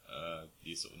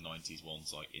 The sort of 90s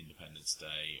ones like Independence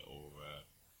Day or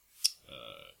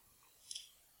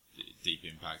Deep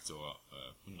Impact or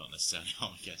not necessarily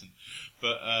Armageddon.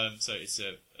 But so it's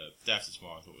Day After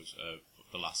Tomorrow. I thought was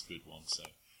the last good one. So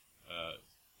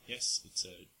yes, it's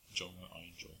a genre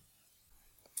I enjoy.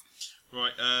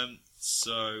 Right,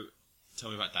 so tell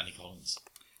me about Danny Collins.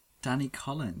 Danny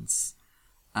Collins.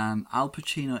 Al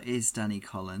Pacino is Danny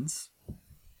Collins.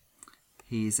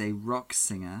 He is a rock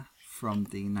singer from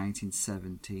the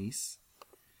 1970s.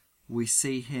 We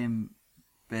see him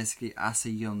basically as a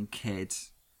young kid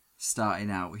starting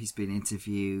out. He's been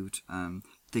interviewed.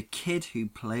 The kid who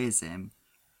plays him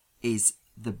is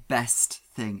the best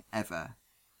thing ever.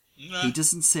 He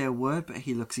doesn't say a word, but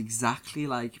he looks exactly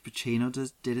like Pacino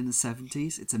did in the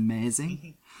 70s. It's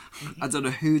amazing. I don't know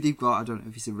who they've got. I don't know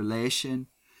if he's a relation,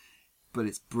 but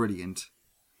it's brilliant.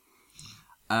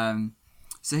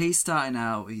 So he's starting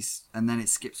out, and then it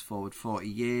skips forward 40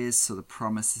 years, so the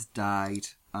promise has died.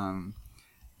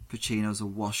 Pacino's a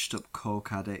washed-up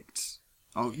coke addict.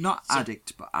 Oh, not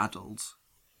addict, but adult.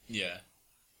 Yeah.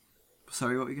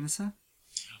 Sorry, what were you going to say?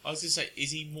 I was going to say,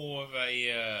 is he more of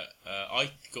a...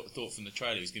 I thought from the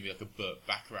trailer he was going to be like a Burt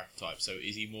Bacharach type, so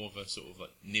is he more of a sort of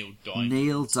like Neil Diamond?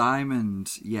 Neil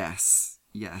Diamond, yes.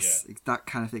 Yeah. That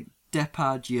kind of thing.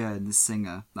 Depardieu and the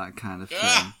Singer, that kind of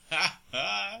film.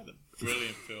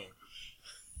 Brilliant film.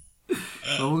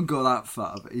 I wouldn't go that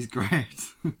far, but he's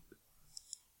great.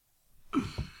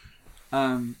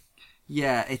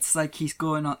 Yeah, it's like he's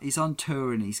on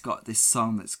tour and he's got this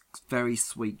song that's very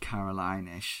Sweet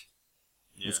Caroline-ish.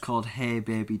 Yeah. It's called Hey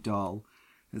Baby Doll.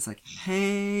 It's like,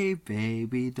 hey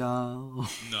baby doll.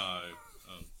 No.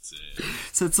 Oh dear.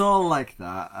 So it's all like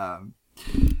that.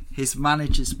 His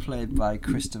manager's played by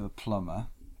Christopher Plummer,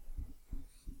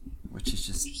 which is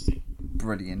just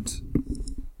brilliant.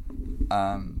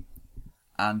 And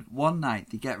one night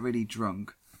they get really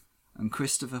drunk and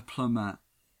Christopher Plummer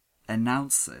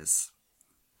announces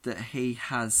that he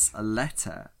has a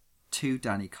letter to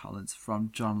Danny Collins from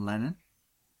John Lennon.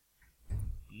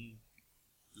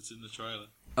 It's in the trailer.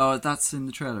 Oh, that's in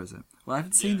the trailer, is it? Well, I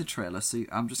haven't seen the trailer, so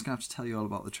I'm just going to have to tell you all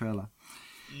about the trailer.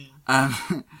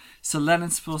 So Lennon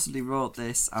supposedly wrote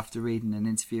this after reading an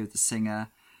interview with the singer.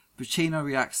 Pacino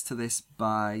reacts to this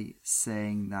by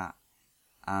saying that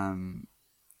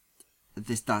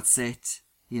that's it.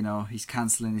 You know, he's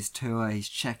cancelling his tour, he's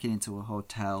checking into a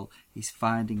hotel, he's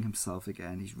finding himself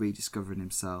again, he's rediscovering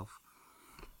himself.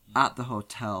 At the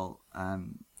hotel,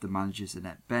 the manager's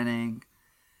Annette Bening,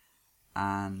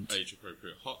 and...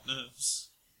 Age-appropriate hotness.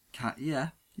 Yeah,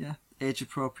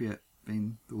 age-appropriate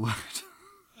being the word.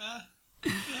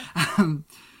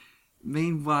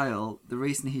 Meanwhile, the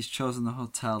reason he's chosen the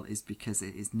hotel is because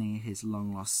it is near his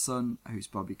long-lost son, who's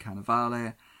Bobby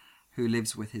Cannavale, who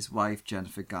lives with his wife,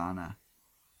 Jennifer Garner.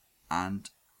 And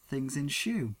things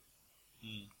ensue.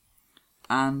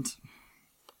 And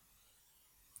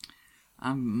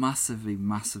I'm massively,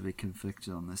 massively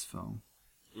conflicted on this film.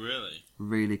 Really?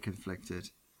 Really conflicted.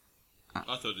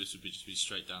 I thought this would just be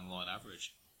straight down the line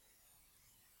average.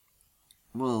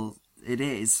 Well, it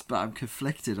is, but I'm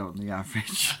conflicted on the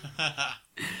average.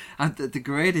 And the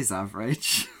grade is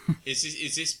average. Is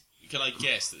this? Can I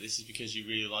guess that this is because you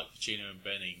really like Pacino and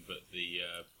Bening, but the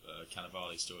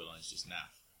Cannavale storyline is just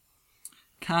naff?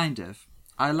 Kind of.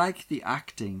 I like the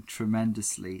acting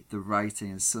tremendously. The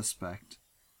writing is suspect.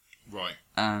 Right.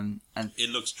 And it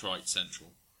looks trite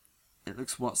central. It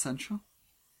looks what central?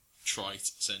 Trite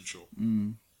central.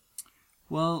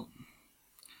 Well,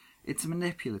 it's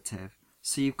manipulative.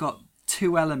 So you've got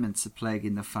two elements of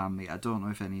plaguing the family. I don't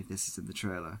know if any of this is in the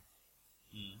trailer.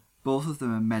 Both of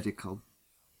them are medical.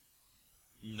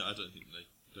 No, I don't think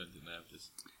they have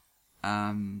this.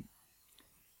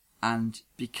 And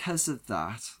because of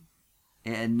that,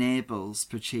 it enables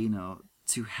Pacino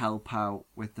to help out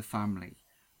with the family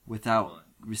without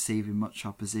receiving much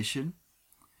opposition.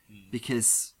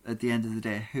 Because at the end of the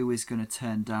day, who is going to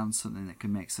turn down something that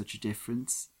can make such a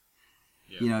difference?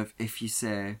 Yeah. You know, if you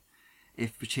say,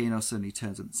 if Pacino suddenly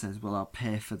turns up and says, well, I'll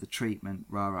pay for the treatment,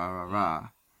 rah, rah, rah, rah,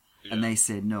 and they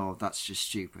say, no, that's just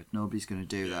stupid. Nobody's going to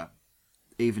do that,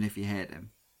 even if you hate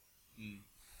him.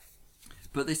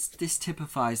 But this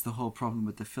typifies the whole problem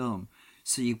with the film.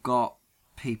 So you've got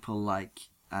people like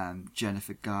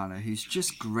Jennifer Garner, who's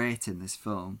just great in this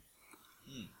film,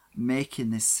 making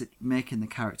the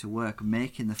character work,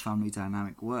 making the family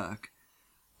dynamic work,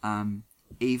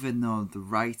 even though the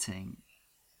writing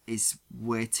is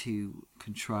way too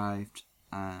contrived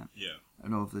and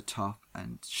over the top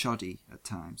and shoddy at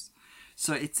times.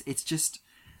 So it's just,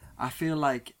 I feel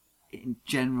like in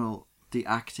general the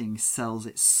acting sells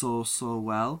it so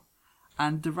well,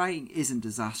 and the writing isn't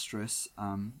disastrous,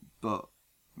 but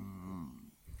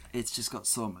it's just got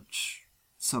so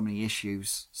many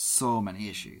issues.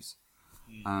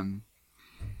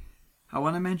 I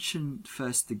want to mention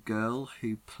first the girl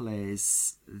who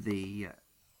plays the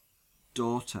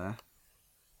daughter,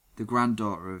 the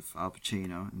granddaughter of Al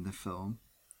Pacino in the film,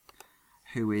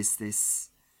 who is this,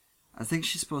 I think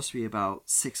she's supposed to be about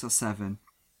 6 or 7,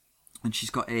 and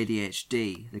she's got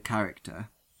ADHD, the character.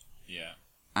 Yeah.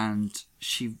 And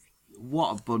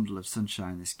what a bundle of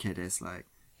sunshine this kid is, like.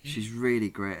 She's really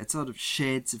great. It's sort of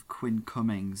shades of Quinn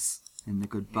Cummings in The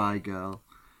Goodbye Girl.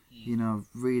 You know,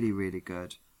 really, really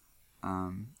good.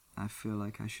 I feel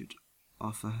like I should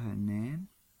offer her name.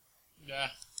 Yeah.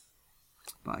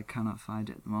 But I cannot find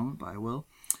it at the moment, but I will.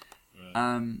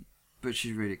 Right. But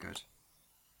she's really good.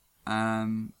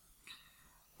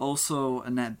 Also,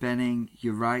 Annette Bening,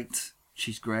 you're right.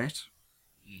 She's great.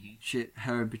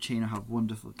 Her and Pacino have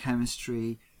wonderful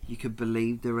chemistry. You could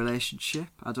believe the relationship.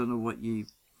 I don't know what you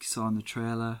saw in the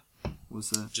trailer.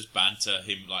 Was it just banter?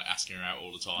 Him like asking her out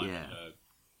all the time.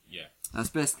 Yeah. That's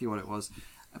basically what it was.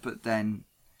 But then,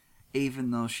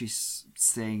 even though she's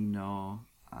saying no,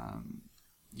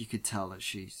 you could tell that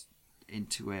she's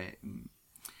into it. And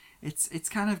it's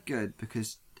kind of good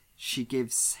because she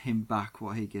gives him back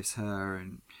what he gives her,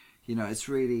 and you know it's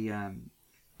really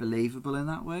believable in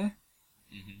that way.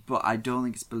 But I don't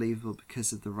think it's believable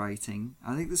because of the writing.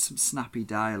 I think there's some snappy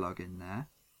dialogue in there.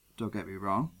 Don't get me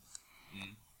wrong.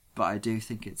 But I do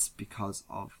think it's because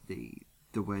of the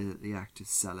way that the actors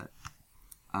sell it.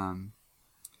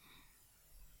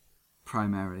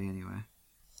 Primarily, anyway.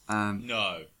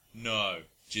 No.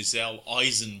 Giselle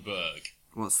Eisenberg.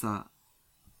 What's that?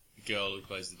 The girl who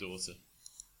plays the daughter.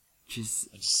 I'm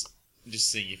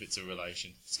just seeing if it's a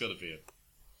relation. It's got to be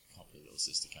can't be a little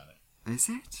sister, can it? Is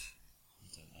it? I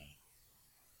don't know.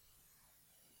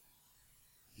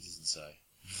 It doesn't say.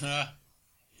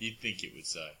 You'd think it would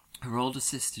say. Her older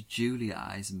sister, Julia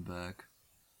Eisenberg.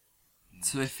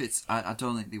 So if it's... I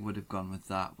don't think they would have gone with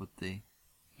that, would they?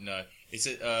 No. It's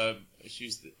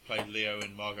she played Leo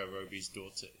and Margot Robbie's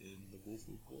daughter in The Wolf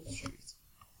of Wall Street.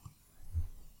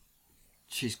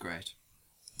 She's great.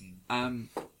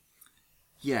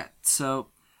 Yeah, so...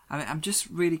 I'm just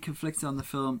really conflicted on the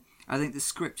film. I think the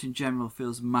script in general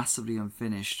feels massively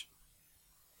unfinished.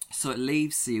 So it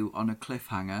leaves you on a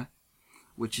cliffhanger,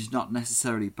 which is not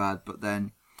necessarily bad, but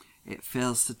then it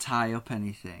fails to tie up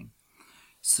anything.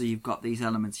 So you've got these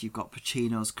elements. You've got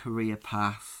Pacino's career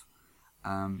path.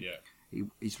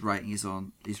 He's writing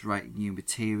he's writing new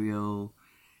material.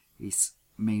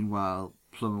 Meanwhile,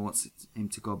 Plummer wants him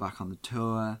to go back on the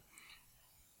tour.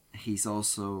 He's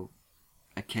also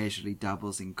occasionally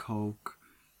dabbles in coke,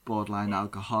 borderline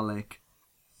alcoholic.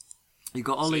 You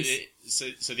got all these.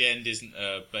 So the end isn't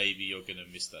a baby, you're going to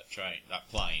miss that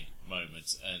plane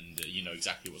moment, and you know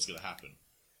exactly what's going to happen.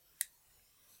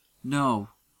 No,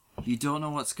 you don't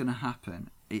know what's going to happen.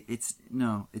 It's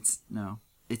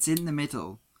in the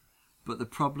middle, but the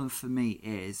problem for me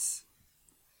is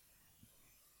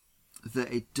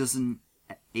that it doesn't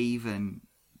even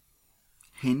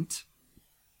hint.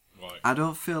 Right. I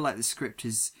don't feel like the script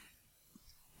is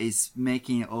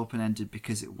making it open-ended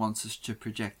because it wants us to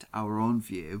project our own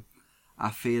view.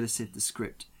 I feel as if the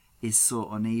script is so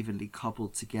unevenly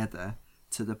cobbled together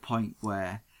to the point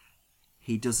where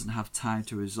he doesn't have time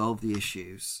to resolve the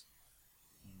issues,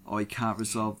 or he can't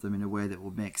resolve them in a way that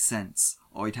will make sense,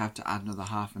 or he'd have to add another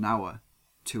half an hour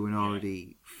to an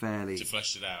already fairly... To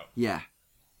flesh it out. Yeah.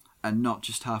 And not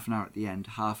just half an hour at the end,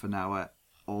 half an hour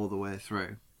all the way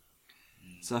through.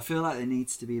 So I feel like there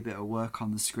needs to be a bit of work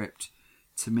on the script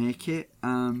to make it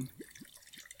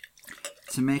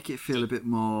feel a bit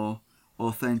more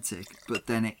authentic, but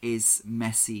then it is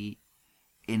messy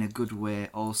in a good way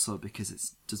also because it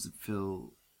doesn't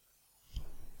feel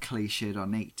cliched or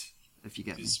neat, if you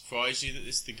get me. Does it surprise you that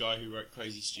this is the guy who wrote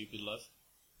Crazy Stupid Love?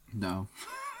 No.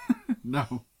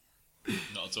 No.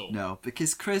 Not at all. No,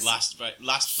 because Chris... Last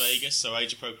Vegas, so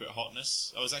age-appropriate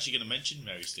hotness. I was actually going to mention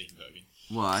Mary Steenburgen.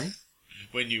 Why?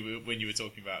 When you were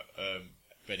talking about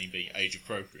Benny being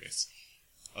age-appropriate,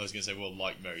 I was going to say, well,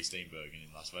 like Mary Steenburgen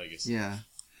in Las Vegas. Yeah.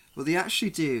 Well, they actually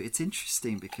do. It's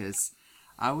interesting because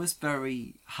I was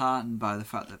very heartened by the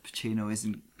fact that Pacino his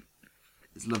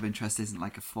love interest isn't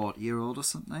like a 40-year-old or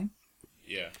something.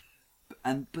 Yeah.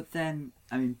 But then,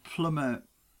 I mean,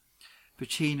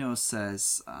 Pacino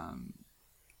says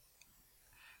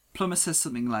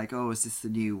something like, "Oh, is this the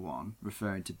new one?"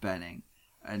 referring to Benning,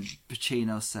 and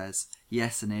Pacino says,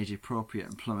 "Yes, and age appropriate,"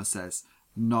 and Plummer says,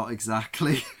 "Not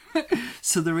exactly."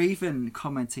 So they're even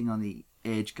commenting on the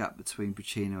age gap between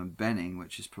Pacino and Benning,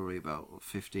 which is probably about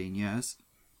 15 years.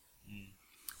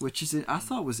 Which I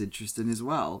thought was interesting as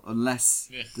well, unless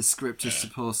the script is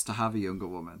supposed to have a younger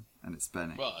woman and it's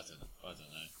Benning. Well, I don't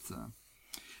know. So,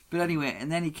 but anyway,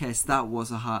 in any case, that was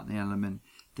a heartening element.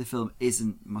 The film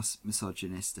isn't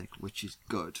misogynistic, which is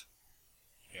good.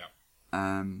 Yeah.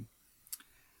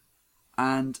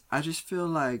 And I just feel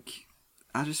like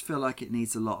it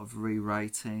needs a lot of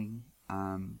rewriting.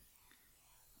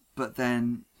 But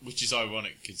then, which is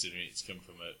ironic considering it's come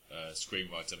from a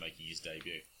screenwriter making his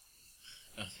debut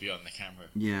behind the camera.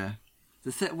 Yeah.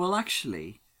 Well,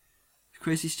 actually,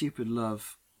 Crazy Stupid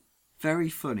Love, very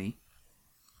funny,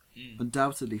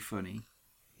 undoubtedly funny,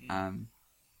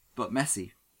 but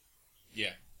messy.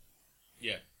 Yeah.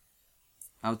 Yeah.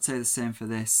 I would say the same for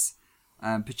this.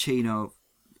 Pacino,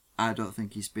 I don't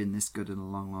think he's been this good in a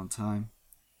long, long time.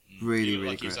 Really, really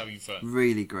great. He was having fun.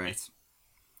 Really great.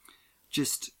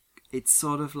 Just, it's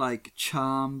sort of like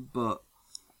charm, but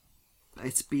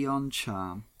it's beyond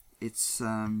charm. It's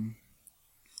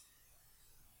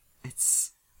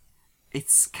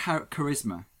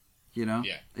charisma, you know.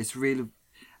 Yeah. It's really,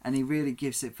 and he really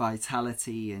gives it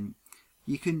vitality, and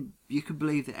you can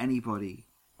believe that anybody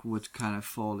would kind of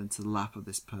fall into the lap of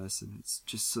this person. It's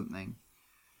just something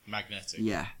magnetic.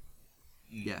 Yeah.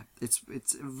 Yeah, it's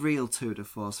a real tour de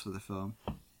force for the film.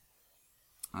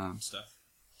 Stuff.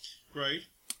 Grade?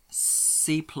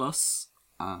 C+,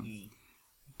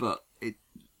 but it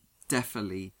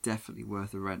definitely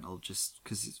worth a rental just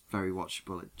because it's very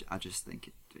watchable. I just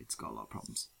think it's got a lot of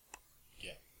problems.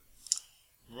 Yeah.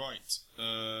 Right.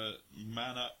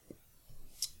 Man Up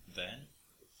then.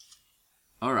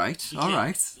 All right.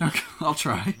 Okay, I'll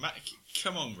try.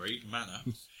 Come on, Reed. Man Up.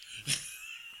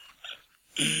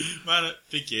 Man Up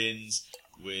begins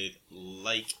with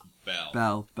Lake Bell.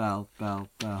 Bell.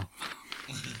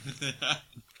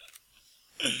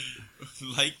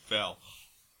 Lake Bell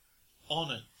on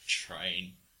a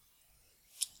train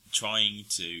trying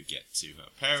to get to her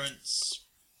parents'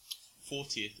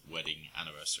 40th wedding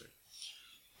anniversary.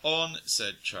 On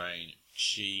said train,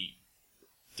 she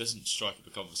doesn't strike up a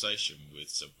conversation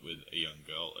with a young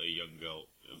girl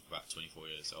of about 24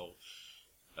 years old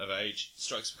of age,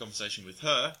 strikes up a conversation with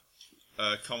her,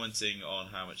 commenting on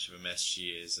how much of a mess she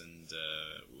is and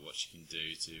what she can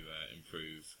do to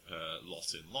improve her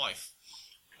lot in life.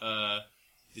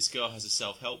 This girl has a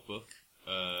self-help book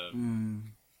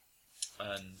and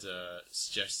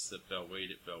suggests that Belle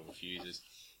read it. Belle refuses.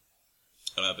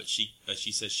 But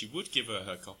she says she would give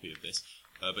her copy of this,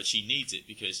 but she needs it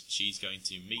because she's going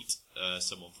to meet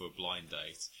someone for a blind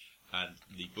date, and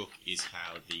the book is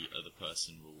how the other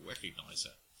person will recognise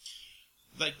her.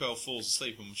 Lake Belle falls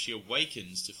asleep, and she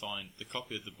awakens to find the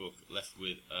copy of the book left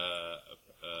with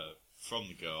from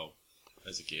the girl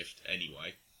as a gift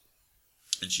anyway,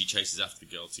 and she chases after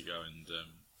the girl to go and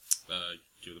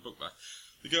give her the book back.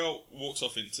 The girl walks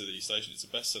off into the station. It's a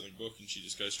best-selling book, and she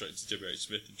just goes straight into W.H.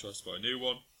 Smith and tries to buy a new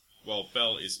one, while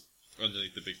Belle is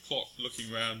underneath the big clock,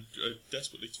 looking around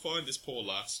desperately to find this poor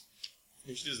lass,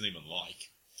 who she doesn't even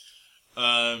like.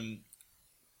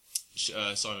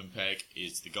 Simon Pegg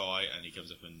is the guy, and he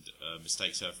comes up and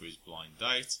mistakes her for his blind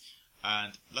date.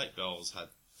 And Lake Belle's had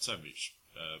so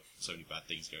many bad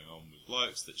things going on with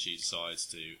blokes that she decides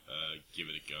to give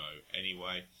it a go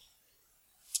anyway.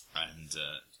 And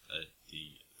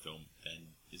the film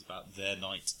then is about their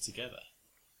night together.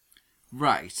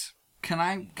 Right. Can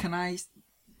I?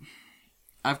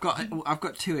 I've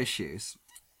got two issues.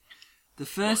 The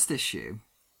first issue.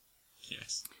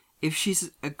 Yes. If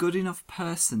she's a good enough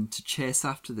person to chase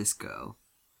after this girl,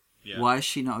 why is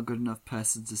she not a good enough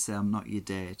person to say, "I'm not your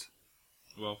date"?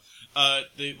 Well,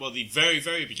 the very,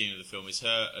 very beginning of the film is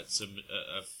her at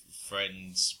a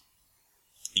friend's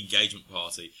engagement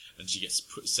party, and she gets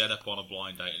set up on a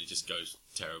blind date, and it just goes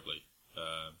terribly.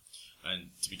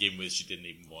 And to begin with, she didn't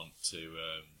even want to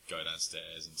go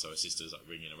downstairs, and so her sister's like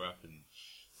ringing her up and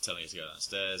telling her to go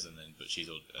downstairs, and then but she's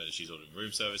ordering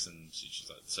room service, and she's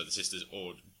like, so the sister's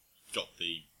got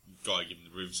the guy giving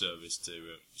the room service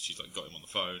to she's like got him on the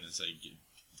phone and saying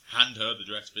hand her the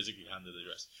dress, physically hand her the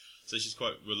dress. So she's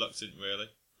quite reluctant, really,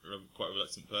 quite a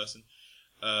reluctant person.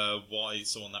 Why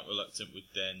someone that reluctant would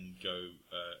then go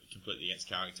completely against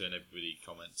character, and everybody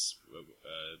comments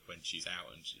when she's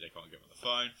out and they can't get her on the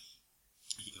phone.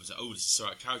 He comes out, oh, this is so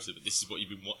out of character, but this is what you've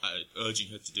been urging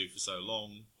her to do for so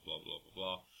long, blah, blah, blah,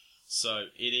 blah. So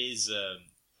it is,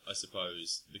 I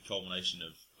suppose, the culmination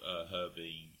of her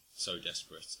being so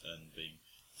desperate and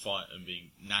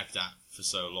being nagged at for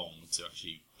so long to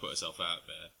actually put herself out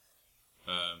there.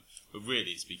 But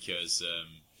really it's because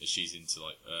she's into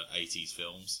like 80s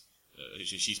films.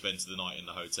 She spends the night in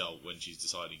the hotel when she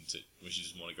doesn't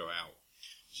want to go out.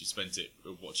 She spent it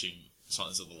watching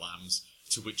Silence of the Lambs,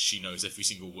 to which she knows every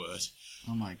single word.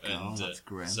 Oh my god, that's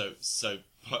grim. So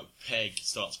Peg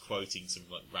starts quoting some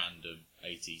like random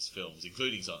 80s films,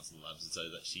 including Silence of the Lambs, and so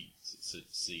that she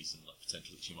sees some like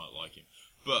potential that she might like him.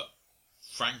 But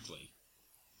frankly,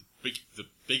 the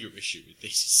bigger issue with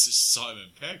this is just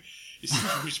Simon Pegg.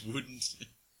 Which wouldn't.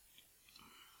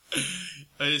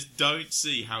 I just don't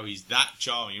see how he's that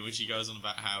charming. In which he goes on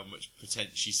about how much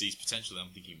she sees potential. And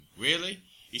I'm thinking, really?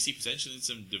 You see potential in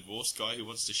some divorced guy who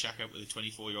wants to shack up with a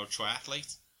 24-year-old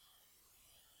triathlete?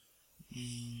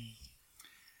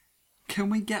 Can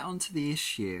we get onto the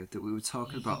issue that we were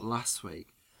talking about last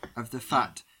week of the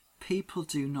fact people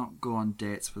do not go on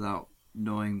dates without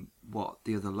knowing what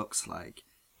the other looks like?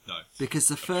 No. Because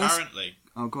the first... Apparently...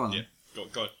 Oh, go on. Yeah,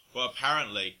 go on. Well,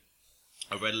 apparently,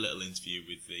 I read a little interview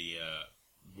with the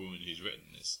woman who's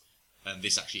written this, and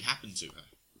this actually happened to her.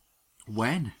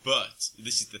 When? But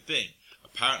this is the thing.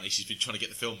 Apparently, she's been trying to get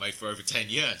the film made for over 10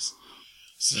 years.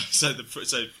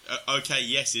 Okay,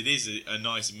 yes, it is a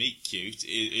nice meet cute.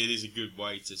 It is a good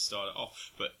way to start it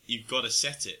off, but you've got to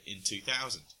set it in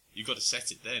 2000. You've got to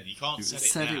set it then. You can't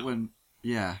set it now. When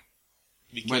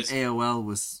because, when AOL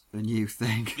was a new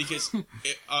thing. Because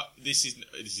this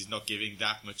is not giving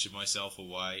that much of myself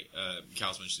away.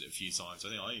 Cal's mentioned it a few times. I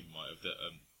think I even might have that.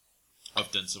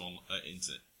 I've done some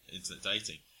internet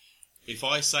dating. If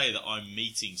I say that I'm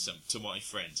meeting to my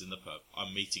friends in the pub,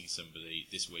 I'm meeting somebody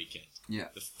this weekend. Yeah.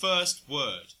 The first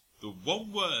word, the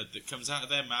one word that comes out of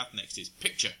their mouth next is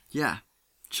picture. Yeah.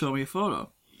 Show me a photo.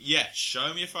 Yeah,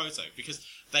 show me a photo. Because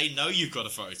they know you've got a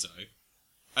photo.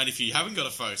 And if you haven't got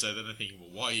a photo, then they're thinking, well,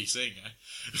 why are you seeing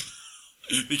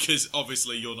it? Because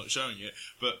obviously you're not showing it.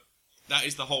 But that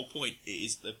is the whole point. It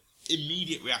is the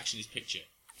immediate reaction is picture.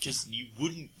 Because you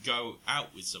wouldn't go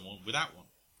out with someone without one.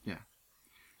 Yeah.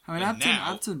 I mean,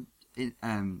 I've done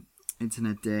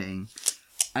internet dating,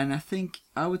 and I think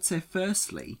I would say,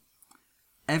 firstly,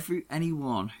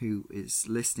 anyone who is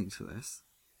listening to this,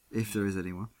 if there is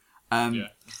anyone,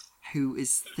 who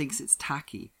thinks it's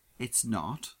tacky, it's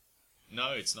not.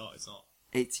 No, it's not. It's not.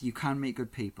 You can meet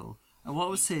good people, and what I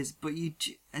would say is, but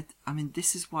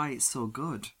this is why it's so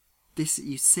good. this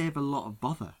you save a lot of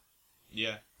bother.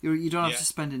 Yeah. You don't have to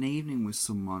spend an evening with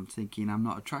someone thinking, I'm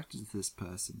not attracted to this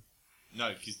person.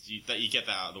 No, because you get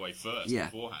that out of the way first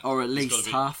beforehand. Or at least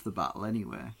half the battle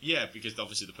anyway. Yeah, because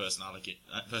obviously the personality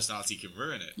can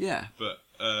ruin it. Yeah. But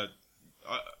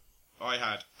I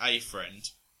had a friend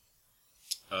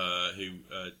who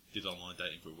did online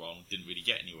dating for a while and didn't really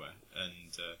get anywhere.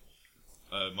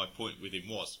 And my point with him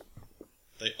was,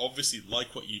 they obviously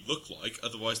like what you look like,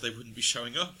 otherwise they wouldn't be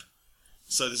showing up.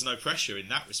 So there's no pressure in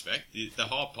that respect. The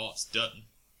hard part's done.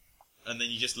 And then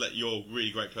you just let your really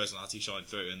great personality shine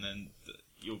through, and then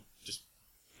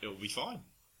it'll be fine.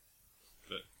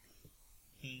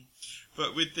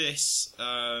 But with this,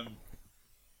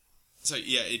 so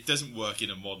yeah, it doesn't work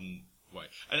in a modern way,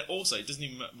 and also it doesn't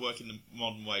even work in the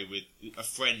modern way with a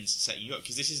friend setting you up,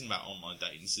 because this isn't about online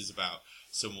dating. This is about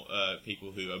some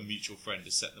people who a mutual friend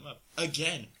has set them up.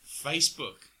 Again,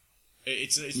 Facebook.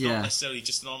 It's not necessarily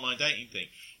just an online dating thing.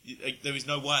 There is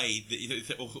no way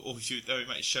that or they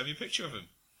might show me a picture of him.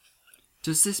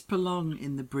 Does this belong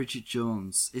in the Bridget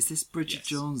Jones? Is this Bridget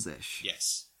Jones-ish?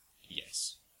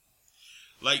 Yes.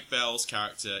 Lake Belle's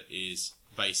character is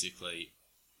basically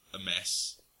a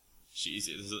mess.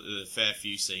 There's a fair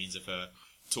few scenes of her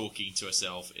talking to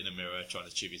herself in a mirror, trying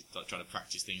to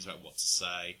practice things about what to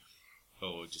say,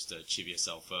 or just to chivvy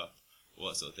herself up, all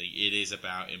that sort of thing. It is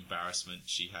about embarrassment.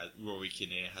 Rory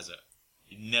Kinnear has a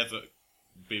never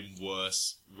been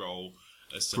worse role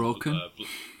as Broken.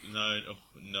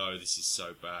 No, this is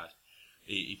so bad.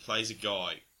 He plays a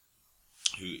guy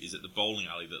who is at the bowling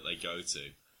alley that they go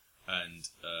to, and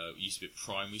used to be at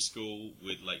primary school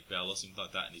with Lake Belle or something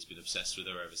like that, and he's been obsessed with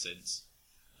her ever since.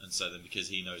 And so then, because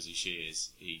he knows who she is,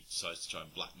 he decides to try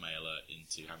and blackmail her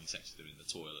into having sex with him in the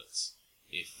toilets,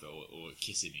 or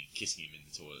kissing him in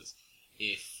the toilets,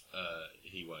 if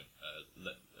he won't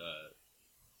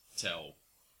tell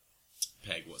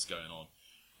Peg what's going on.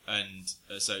 And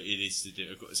so it is to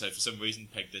do. So for some reason,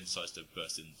 Peg then decides to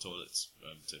burst in the toilets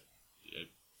to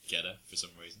get her for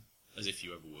some reason, as if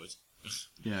you ever would.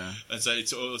 Yeah. And so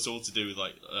it's all to do with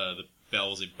like the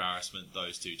Belle's embarrassment.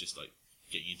 Those two just like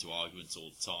getting into arguments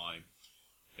all the time.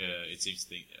 It seems to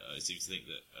think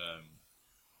that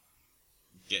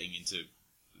getting into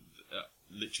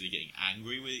literally getting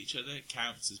angry with each other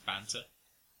counts as banter.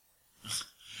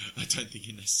 I don't think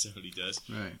it necessarily does.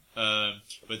 Right.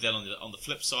 But then on the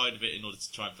flip side of it, in order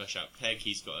to try and flesh out Peg,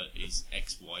 he's got his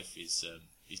ex-wife is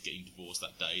getting divorced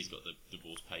that day. He's got the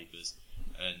divorce papers,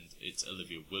 and it's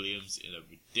Olivia Williams in a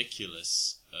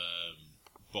ridiculous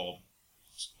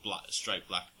straight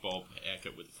black bob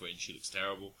haircut with a fringe. She looks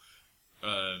terrible.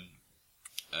 So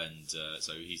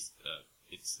he's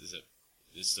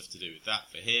there's stuff to do with that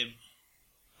for him,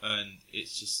 and it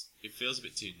feels a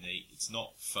bit too neat. It's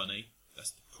not funny.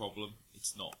 That's the problem.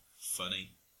 It's not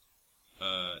funny.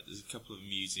 There's a couple of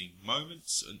amusing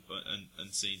moments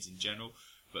and scenes in general,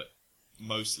 but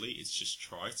mostly it's just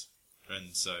trite,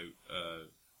 and so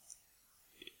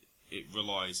it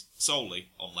relies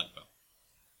solely on Lake Belle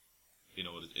in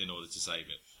order to save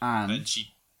it.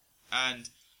 And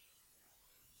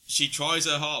she tries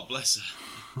her heart, bless her.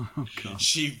 Oh, God.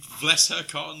 She bless her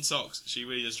cotton socks. She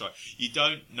really does try. You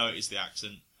don't notice the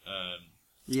accent.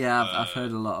 Yeah, I've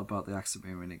heard a lot about the accent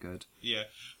being really good. Yeah,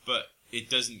 but it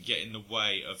doesn't get in the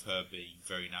way of her being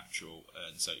very natural,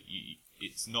 and so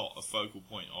it's not a focal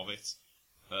point of it.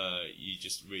 You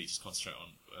just really concentrate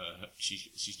on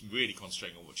she's really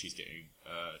concentrating on what she's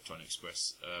trying to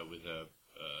express with her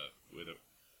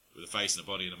face and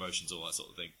her body and emotions, all that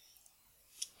sort of thing.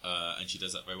 And she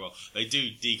does that very well. They do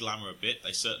de-glamour a bit.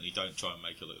 They certainly don't try and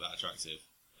make her look that attractive,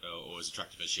 or as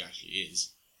attractive as she actually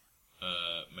is.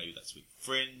 Maybe that's with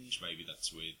fringe, maybe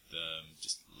that's with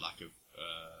just lack of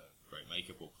great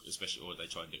makeup, or they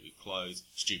try and do it with clothes,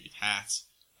 stupid hat,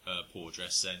 poor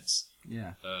dress sense.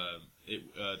 Yeah.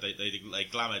 They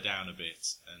glamour down a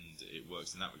bit, and it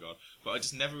works in that regard. But I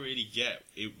just never really get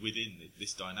within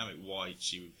this dynamic why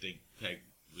she would think Peg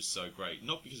was so great.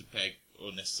 Not because of Peg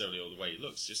or necessarily all the way he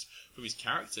looks, just from his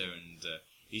character, and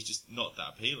he's just not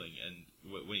that appealing, and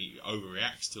when he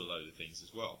overreacts to a load of things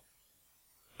as well.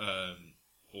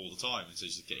 All the time, and so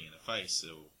he's just getting in her face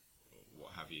or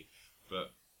what have you.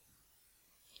 But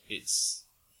it's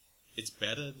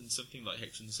better than something like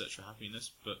Hector and the Search for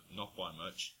Happiness, but not by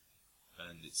much.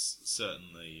 And it's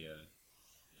certainly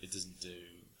it doesn't do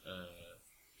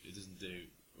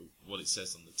what it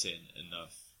says on the tin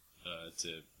enough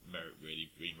to merit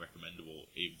really being recommendable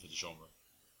even for the genre.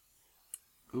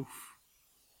 Oof.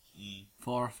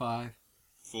 4 or 5?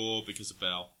 4 because of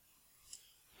Belle.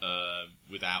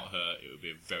 Without her, it would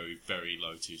be a very, very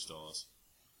low 2 stars.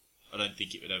 I don't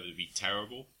think it would ever be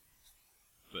terrible.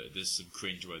 but there's some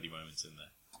cringe-worthy moments in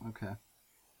there. Okay.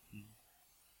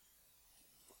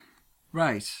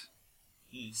 Right.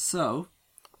 So,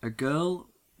 a girl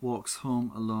walks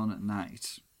home alone at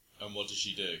night. And what does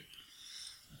she do?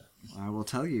 I will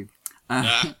tell you.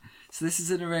 So this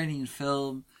is an Iranian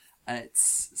film.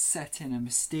 It's set in a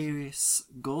mysterious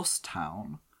ghost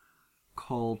town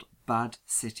called Bad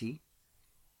City,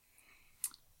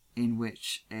 in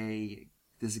which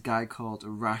there's a guy called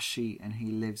Arashi, and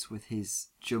he lives with his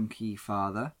junkie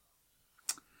father.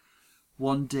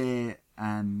 One day,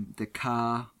 the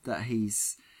car that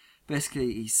he's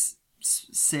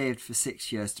saved for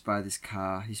 6 years to buy this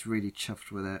car. He's really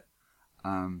chuffed with it.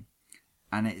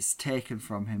 And it's taken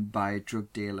from him by a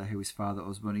drug dealer who his father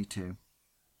owes money to.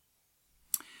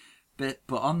 But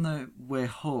on the way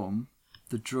home,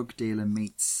 the drug dealer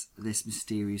meets this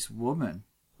mysterious woman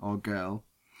or girl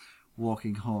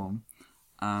walking home,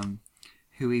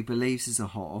 who he believes is a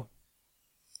whore.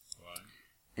 Right.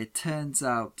 It turns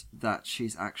out that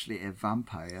she's actually a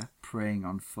vampire preying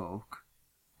on folk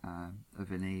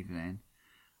of an evening,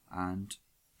 and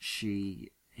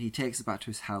he takes her back to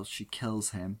his house. She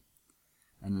kills him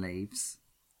and leaves.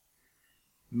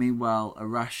 Meanwhile,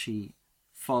 Arashi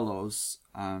follows,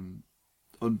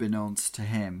 unbeknownst to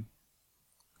him,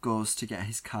 goes to get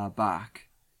his car back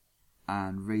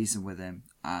and reason with him,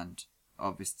 and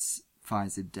obviously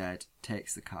finds him dead,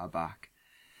 takes the car back,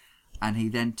 and he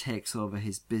then takes over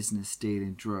his business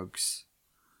dealing drugs.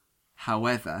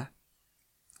 However,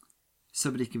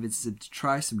 somebody convinces him to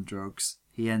try some drugs.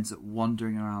 He ends up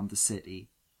wandering around the city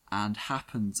and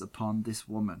happens upon this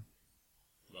woman.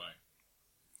 Right.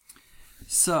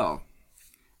 So,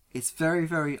 it's very,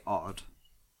 very odd.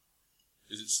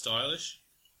 Is it stylish?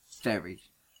 Very.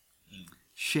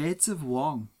 Shades of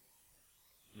Wong.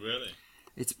 Really?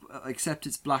 Except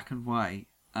it's black and white.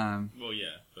 Well,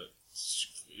 yeah, but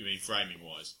you mean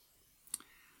framing-wise?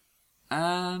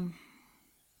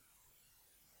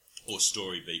 Or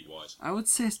story beat-wise? I would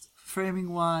say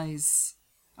framing-wise,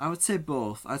 I would say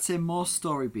both. I'd say more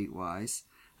story beat-wise.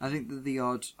 I think that the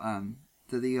odd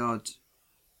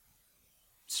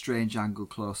strange angle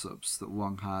close-ups that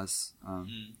Wong has.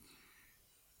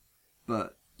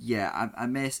 But yeah, I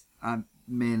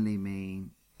mainly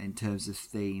mean in terms of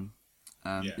theme,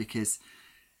 because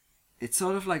it's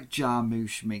sort of like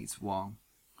Jarmusch meets Wong.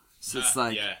 So it's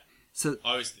like, so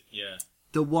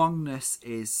the Wongness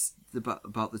is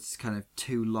about this kind of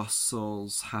two lost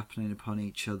souls happening upon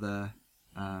each other,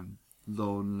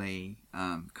 lonely,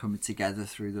 coming together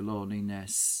through the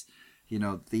loneliness. You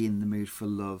know, the in the mood for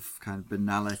love kind of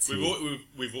banality.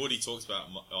 We've already talked about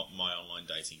my online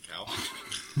dating, Cal.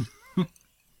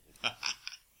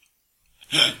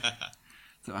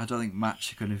 So I don't think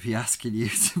Match are going to be asking you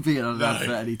to be on an advert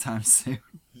anytime soon.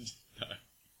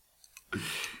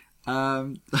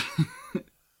 No.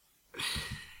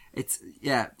 It's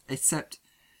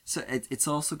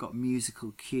also got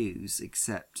musical cues,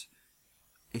 except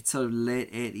it's sort of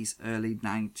late 80s, early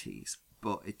 90s,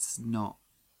 but it's not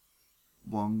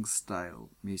Wong style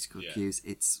musical cues.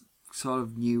 It's sort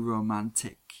of new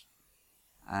romantic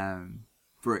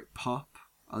Britpop.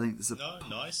 I think there's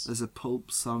a Pulp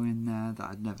song in there that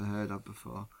I'd never heard of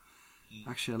before.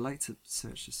 Actually, I'd like to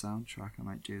search the soundtrack. I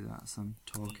might do that as I'm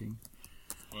talking.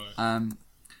 Right.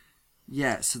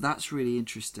 So that's really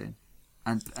interesting.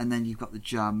 And then you've got the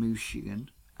Jarmuschian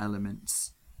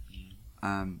elements,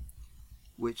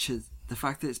 which is the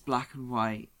fact that it's black and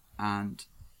white, and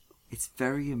it's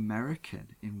very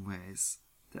American in ways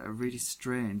that are really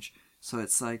strange. So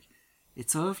it's sort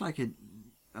of like a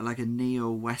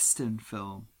neo-Western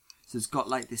film. So it's got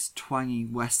like this twangy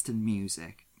Western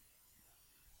music,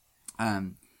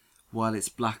 while it's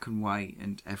black and white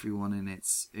and everyone in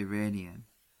it's Iranian.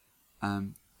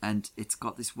 And it's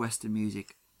got this Western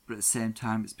music, but at the same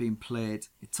time it's being played,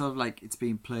 it's sort of like it's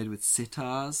being played with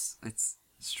sitars. It's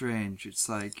strange. It's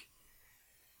like,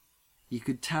 you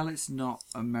could tell it's not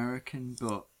American,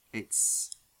 but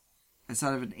it's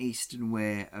sort of an Eastern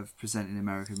way of presenting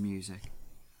American music,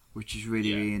 which is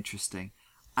really, really interesting.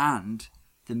 And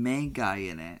the main guy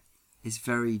in it is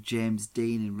very James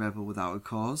Dean in Rebel Without a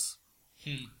Cause.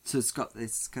 So it's got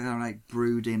this kind of like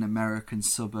brooding American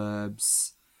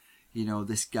suburbs. You know,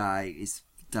 this guy, his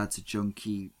dad's a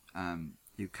junkie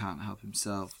who can't help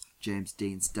himself. James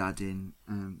Dean's dad in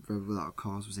Rebel Without a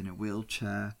Cause was in a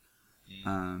wheelchair.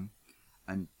 And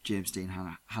James Dean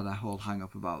had a whole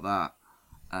hang-up about that.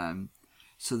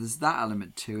 So there's that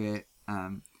element to it.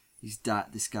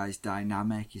 This guy's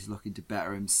dynamic. He's looking to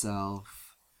better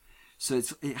himself. So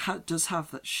does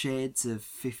have that shades of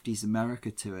 50s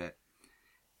America to it,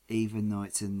 even though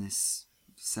it's in this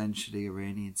essentially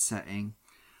Iranian setting.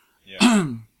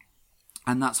 Yeah.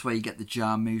 And that's where you get the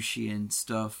Jarmusch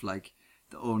stuff, like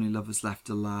the Only Lovers Left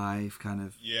Alive, kind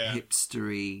of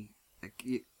hipstery, like,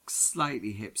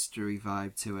 slightly hipstery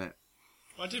vibe to it.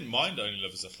 I didn't mind Only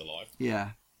Lovers Left Alive.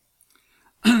 Yeah.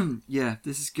 Yeah,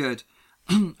 this is good.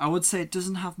 I would say it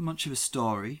doesn't have much of a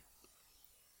story.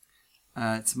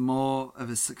 It's more of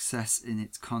a success in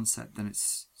its concept than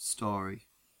its story.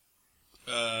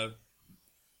 In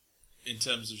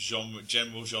terms of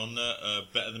general genre,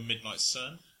 better than Midnight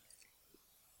Sun?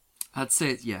 I'd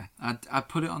say, yeah. I'd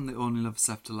put it on the Only Lovers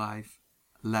Left Alive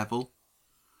level.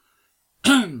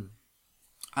 But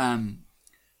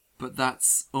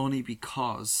that's only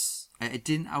because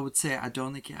I would say I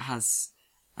don't think it has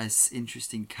as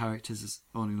interesting characters as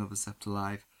Only Lovers Left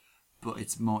Alive, but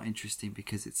it's more interesting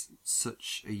because it's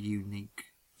such a unique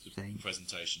thing.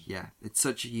 Presentation. Yeah, it's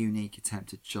such a unique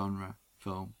attempt at genre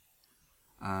film.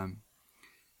 And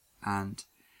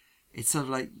it's sort of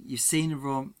like you've seen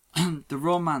the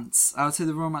romance. I would say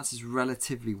the romance is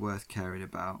relatively worth caring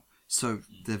about. So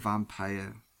the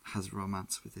vampire has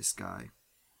romance with this guy.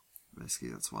 Basically,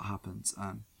 that's what happens.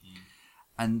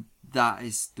 And that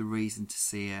is the reason to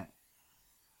see it.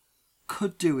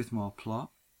 Could do with more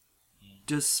plot.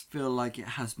 Does feel like it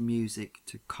has music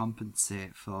to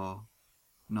compensate for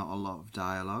not a lot of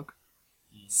dialogue.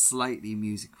 Slightly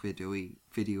music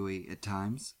video-y at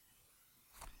times.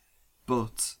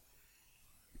 But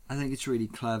I think it's really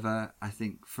clever. I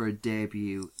think for a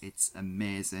debut, it's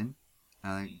amazing.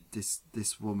 I think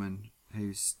this woman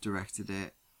who's directed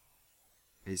it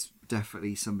is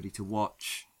definitely somebody to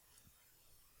watch.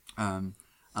 I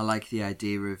like the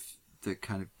idea of the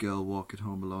kind of girl walking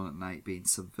home alone at night being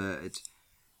subverted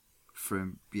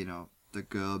from, the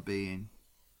girl being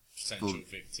potential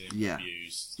victim,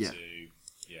 abused to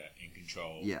in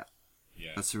control. Yeah.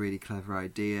 That's a really clever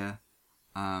idea.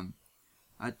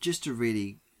 Just a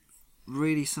really,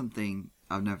 really something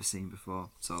I've never seen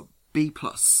before. So B+.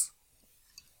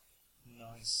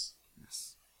 Nice.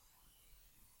 Yes.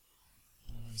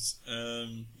 Nice.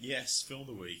 Yes, film of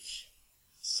the week.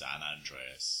 San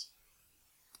Andreas.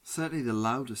 Certainly the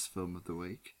loudest film of the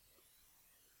week.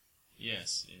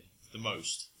 Yes, the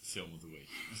most film of the week.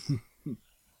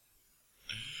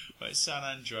 Right, San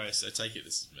Andreas. I take it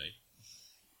this is me.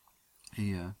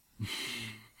 Yeah.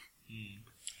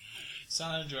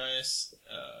 San Andreas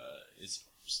is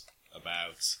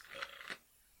about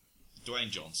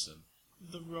Dwayne Johnson,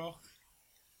 The Rock,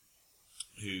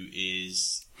 who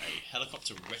is a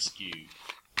helicopter rescue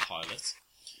pilot.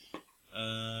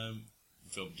 The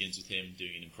film begins with him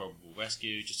doing an improbable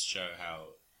rescue just to show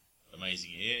how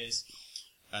amazing he is,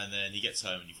 and then he gets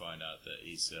home and you find out that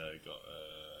he's got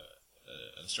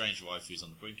an estranged wife who's on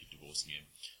the brink of divorcing him,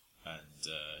 and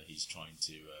he's trying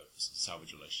to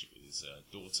salvage a relationship with his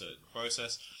daughter in the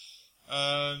process.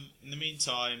 In the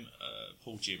meantime,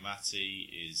 Paul Giamatti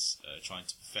is trying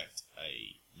to perfect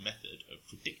a method of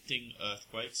predicting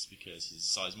earthquakes because he's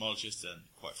a seismologist, and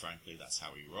quite frankly, that's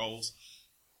how he rolls.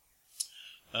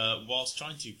 Whilst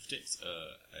trying to predict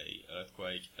a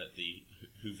earthquake at the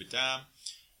Hoover Dam,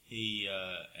 he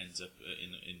ends up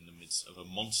in the midst of a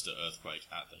monster earthquake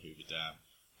at the Hoover Dam,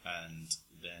 and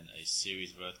then a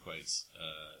series of earthquakes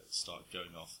start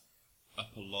going off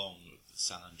up along the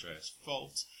San Andreas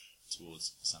Fault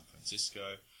towards San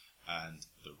Francisco, and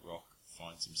The Rock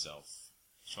finds himself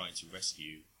trying to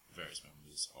rescue various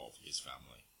members of his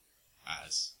family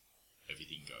as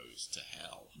everything goes to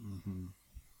hell. Mm-hmm.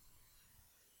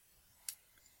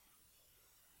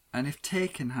 And if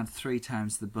Taken had 3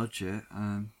 times the budget,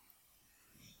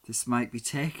 this might be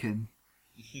Taken,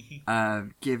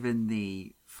 given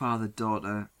the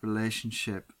father-daughter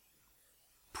relationship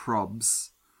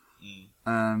probs,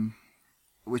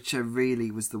 which really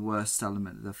was the worst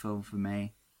element of the film for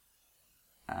me.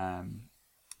 Ioan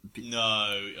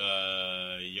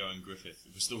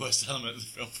Gruffudd was the worst element of the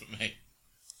film for me.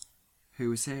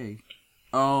 Who was he?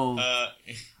 Oh,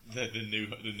 the new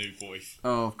boy.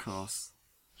 Oh, of course.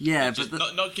 Yeah, just,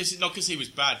 but not because he was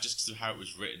bad, just because of how it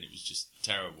was written. It was just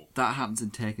terrible. That happens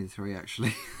in Taken 3,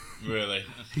 actually. Really?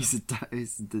 he's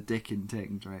the dick in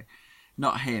Taken 3.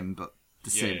 Not him, but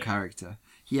the same character.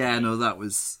 Yeah, no, that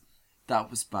was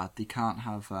bad. They can't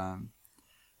have a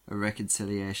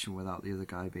reconciliation without the other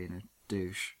guy being a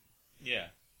douche. Yeah.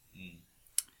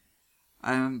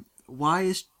 Why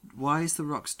is The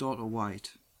Rock's daughter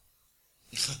white?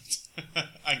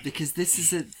 Because this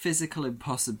is a physical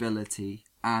impossibility,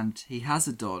 and he has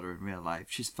a daughter in real life.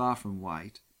 She's far from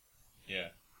white. Yeah,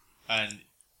 and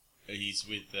he's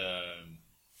with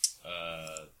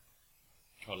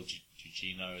Carla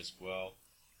Gugino as well.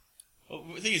 Well,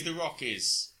 the thing is, The Rock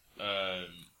is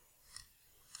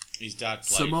his dad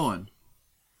played Samoan.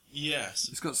 Yes,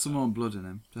 It's got Samoan blood in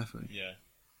him, definitely. yeah.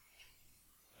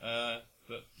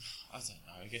 But I don't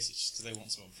know. I guess it's just because they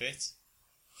want someone fit.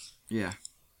 Yeah.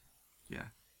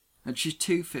 And she's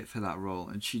too fit for that role,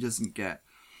 and she doesn't get...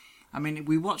 I mean,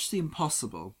 we watched The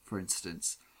Impossible, for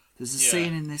instance. There's a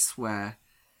scene in this where...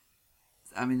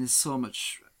 I mean, there's so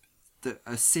much...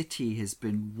 a city has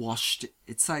been washed...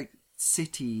 It's like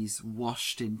cities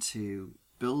washed into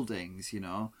buildings, you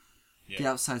know? Yeah. The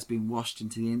outside's been washed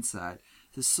into the inside.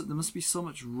 There must be so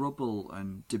much rubble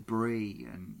and debris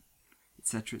and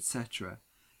etc. etc.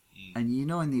 And you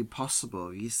know, in The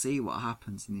Impossible, you see what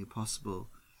happens in The Impossible,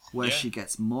 where she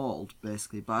gets mauled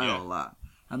basically by all that,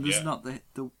 and there's not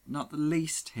the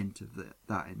least hint of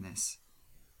that in this.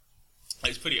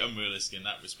 It's pretty unrealistic in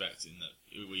that respect, in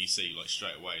that where you see like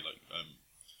straight away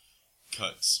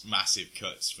cuts, massive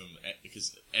cuts from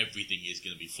because everything is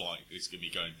going to be flying. It's going to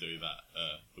be going through that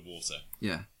the water.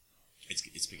 Yeah.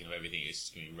 It's picking up everything. It's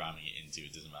just going to be ramming it into.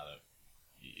 It doesn't matter.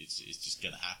 It's just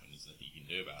going to happen. There's nothing you can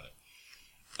do about it.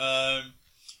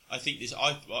 I think this.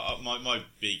 My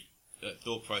big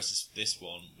thought process for this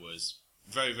one was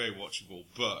very, very watchable,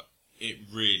 but it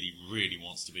really, really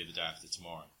wants to be The Day After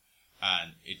Tomorrow,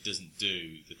 and it doesn't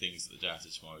do the things that The Day After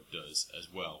Tomorrow does as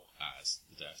well as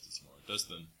The Day After Tomorrow does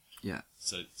them. Yeah.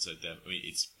 So it's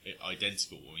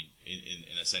identical. I mean,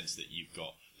 in a sense that you've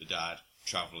got the dad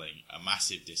travelling a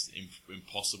massive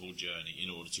impossible journey in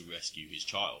order to rescue his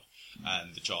child,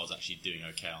 and the child's actually doing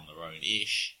okay on their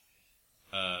own-ish.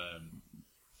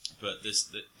 But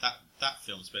that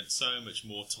film spent so much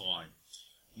more time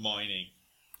mining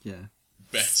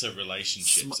better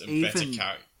relationships and better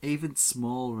characters. Even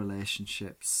small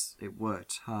relationships, it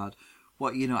worked hard.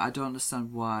 I don't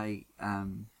understand why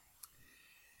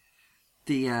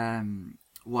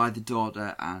why the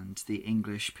daughter and the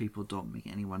English people don't meet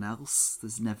anyone else.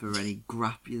 There's never any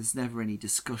there's never any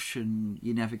discussion.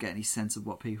 You never get any sense of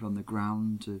what people on the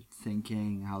ground are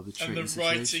thinking, how they're treating the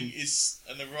situation.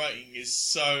 The writing is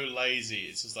so lazy.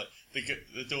 It's just like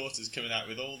the daughter's coming out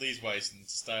with all these ways to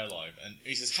stay alive, and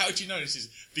he says, "How do you know this?" Is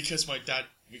because my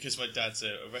dad's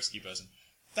a rescue person.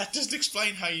 That doesn't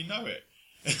explain how you know it.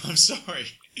 I'm sorry.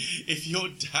 If your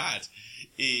dad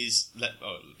is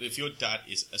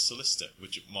a solicitor,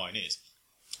 which mine is,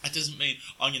 that doesn't mean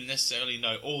I'm going to necessarily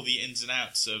know all the ins and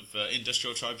outs of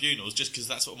industrial tribunals just because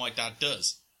that's what my dad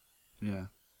does. Yeah.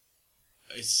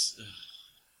 It's...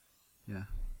 Yeah.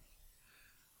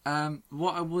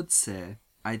 What I would say,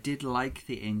 I did like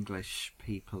the English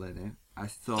people in it. I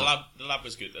thought... The lad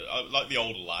was good. I like the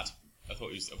older lad. I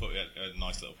thought he had a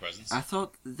nice little presence. I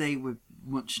thought they were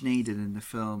much needed in the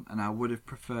film, and I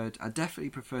definitely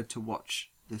preferred to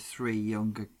watch the three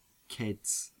younger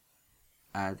kids,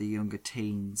 the younger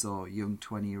teens or young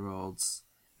 20-year-olds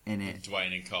in it.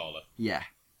 Dwayne and Carla. Yeah.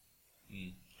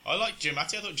 I like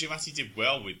Giamatti. I thought Giamatti did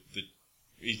well with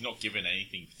he's not given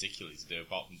anything particularly to do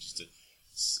apart from just to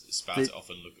spout it off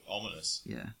and look ominous.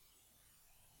 Yeah.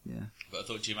 Yeah. But I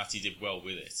thought Giamatti did well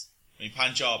with it. I mean,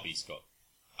 Punjabi's got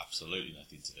absolutely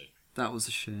nothing to do. That was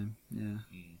a shame, yeah.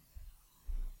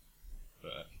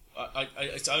 But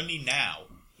it's only now,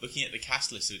 looking at the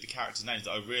cast list of the characters' names,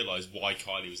 that I realised why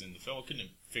Kylie was in the film. I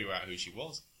couldn't figure out who she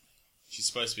was. She's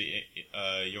supposed to be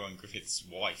Ioan Gruffudd's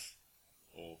wife,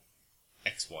 or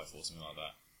ex-wife, or something like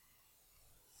that.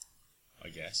 I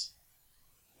guess.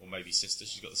 Or maybe sister,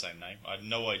 she's got the same name. I had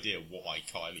no idea why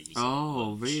Kylie was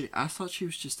Oh, really? I thought she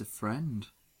was just a friend.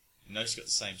 No, she's got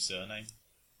the same surname.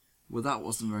 Well, that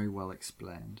wasn't very well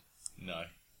explained. No.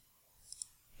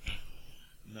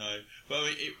 But I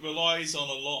mean, it relies on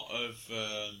a lot of...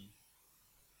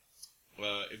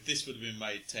 if this would have been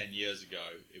made 10 years ago,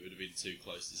 it would have been too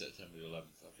close to September the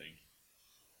 11th, I think.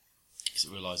 Because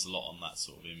it relies a lot on that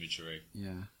sort of imagery.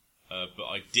 Yeah. But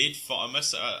I did...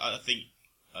 I think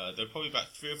there were probably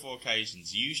about 3 or 4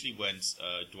 occasions, usually when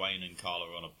Dwayne and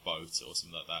Carla are on a boat or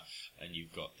something like that, and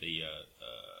you've got the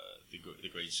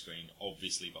green screen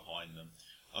obviously behind them.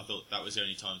 I thought that was the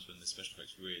only times when the special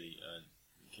effects really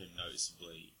became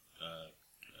noticeably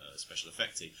special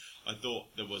effecty. I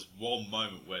thought there was one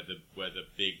moment where the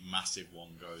big massive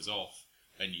one goes off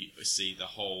and you see the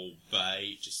whole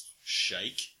bay just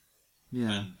shake.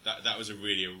 Yeah. And that was a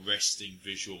really arresting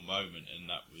visual moment, and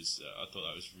that was I thought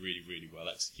that was really, really well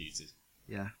executed.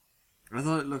 Yeah. I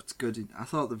thought it looked good. I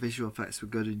thought the visual effects were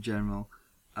good in general.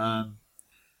 I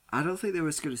don't think they were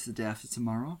as good as The Day After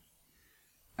Tomorrow.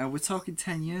 And we're talking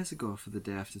 10 years ago for The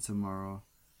Day After Tomorrow.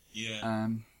 Yeah.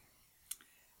 And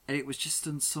it was just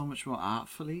done so much more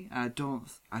artfully. I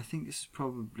think this is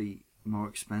probably more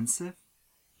expensive.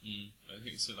 I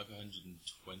think it's like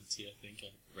 120, I think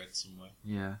I read somewhere.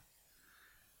 Yeah.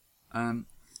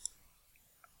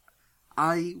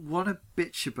 I want to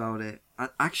bitch about it. I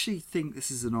actually think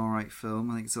this is an alright film.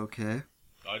 I think it's okay.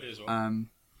 I do as well.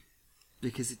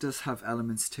 Because it does have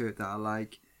elements to it that I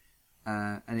like.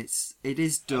 And it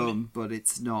is dumb, but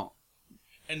it's not.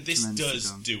 And this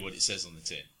does do what it says on the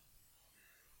tin.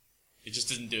 It just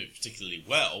doesn't do it particularly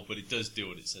well, but it does do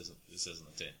what it says on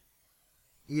the tin.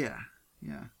 Yeah.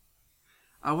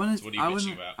 I want So what are you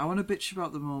bitching about? I want to bitch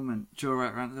about the moment, Joe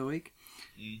Wright Rant of the Week.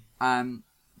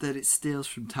 That it steals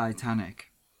from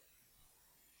Titanic.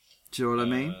 Do you know what I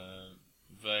mean?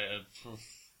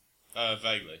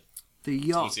 Vaguely. The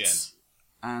yacht. Towards the end.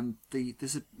 And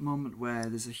there's a moment where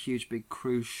there's a huge big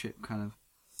cruise ship kind of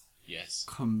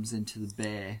comes into the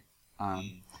bay.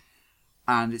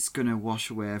 And it's going to wash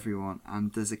away everyone.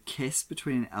 And there's a kiss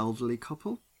between an elderly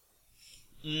couple.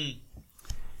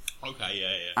 Okay,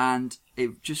 yeah. And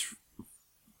it just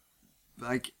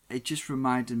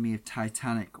reminded me of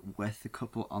Titanic with the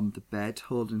couple on the bed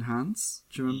holding hands.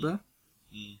 Do you remember?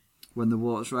 When the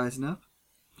water's rising up?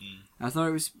 I thought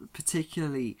it was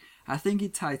particularly... I think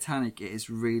in Titanic it is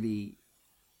really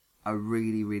a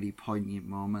really, really poignant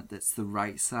moment that's the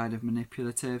right side of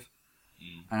manipulative.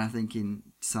 And I think in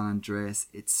San Andreas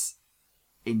it's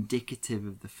indicative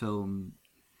of the film,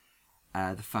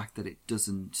 the fact that it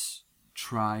doesn't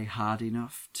try hard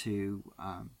enough to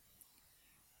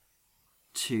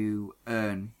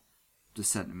earn the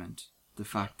sentiment. The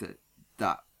fact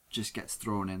that just gets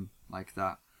thrown in like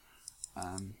that.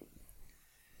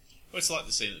 Well, it's like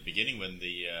the scene at the beginning when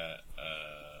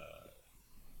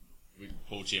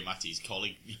Paul Giamatti's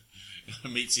colleague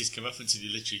meets his comeuppance and he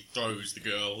literally throws the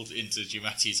girl into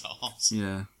Giamatti's arms.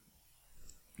 Yeah.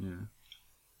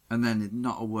 And then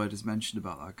not a word is mentioned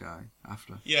about that guy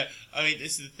after. Yeah, I mean,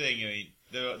 this is the thing. I mean,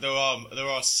 there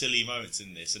are silly moments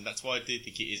in this, and that's why I do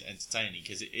think it is entertaining,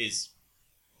 because it is.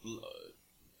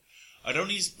 I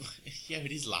don't use. Yeah,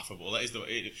 it is laughable. That is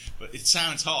but it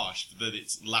sounds harsh that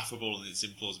it's laughable and it's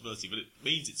implausibility, but it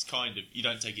means it's kind of, you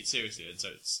don't take it seriously, and so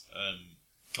it's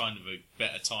kind of a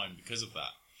better time because of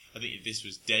that. I think if this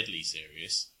was deadly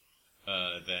serious,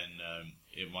 then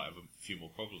it might have a few more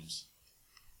problems.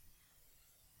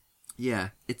 Yeah,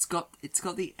 it's got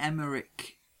the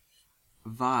Emmerich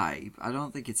vibe. I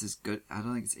don't think it's as good. I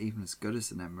don't think it's even as good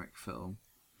as an Emmerich film.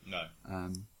 No.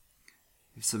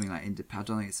 If something like I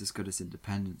don't think it's as good as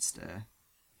Independence Day.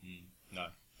 No.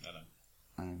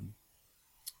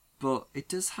 But it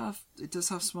does have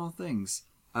small things.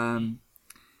 I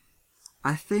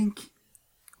think.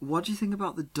 What do you think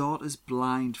about the daughter's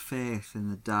blind faith in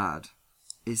the dad?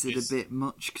 Is it a bit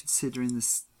much considering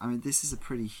this? I mean, this is a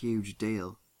pretty huge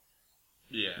deal.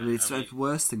 Yeah, I mean, it's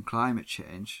worse than climate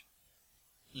change.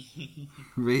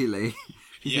 Really,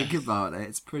 if you think about it,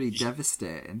 it's pretty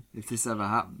devastating if this ever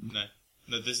happened.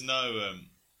 No, there's no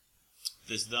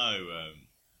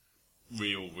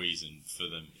real reason for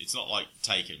them. It's not like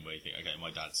Taken, where you think, okay,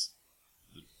 my dad's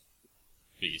the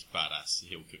biggest badass,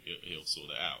 he'll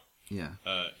sort it out. Yeah.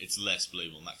 It's less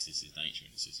believable, and that's his nature,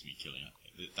 and it's just going to be killing.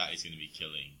 That is going to be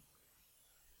killing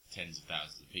tens of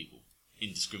thousands of people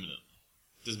indiscriminately.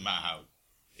 Doesn't matter how.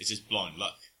 It's just blind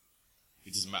luck.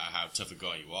 It doesn't matter how tough a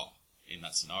guy you are in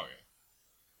that scenario.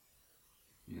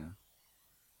 Yeah.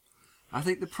 I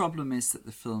think the problem is that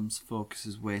the film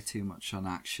focuses way too much on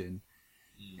action.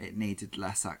 It needed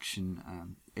less action.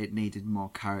 It needed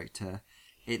more character.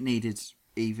 It needed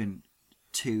even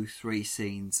 2-3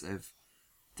 scenes of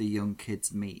the young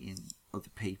kids meeting other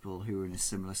people who are in a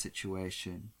similar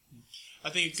situation. I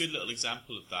think a good little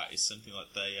example of that is something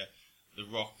like the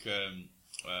Rock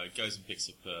goes and picks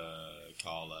up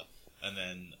Carla, and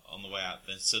then on the way out,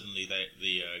 then suddenly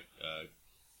the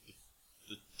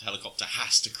helicopter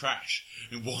has to crash.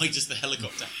 And why does the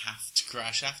helicopter have to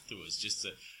crash afterwards? Just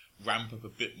to ramp up a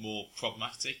bit more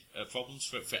problems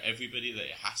for everybody, that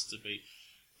it has to be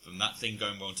from that thing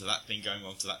going wrong to that thing going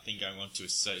wrong to that thing going wrong to,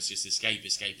 so it's just escape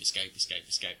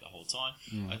the whole time.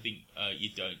 I think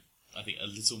I think a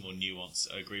little more nuance,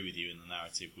 I agree with you, in the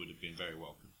narrative would have been very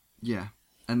welcome. Yeah.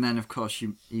 And then, of course,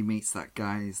 he meets that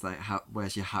guy. He's like,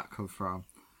 "Where's your hat come from?"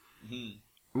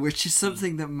 Which is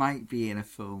something that might be in a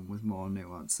film with more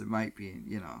nuance. It might be,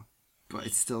 but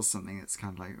it's still something that's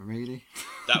kind of like, really.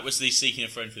 That was the seeking a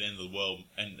friend for the end of the world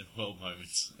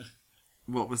moment.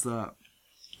 What was that?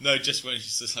 No, just when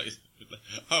she's just like,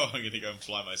 "Oh, I'm going to go and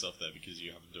fly myself there because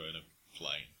you happen to own a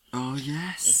plane." Oh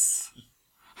yes.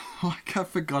 Oh, I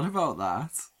forgot about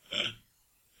that.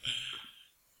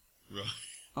 Right.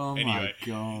 Oh anyway, my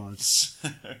god.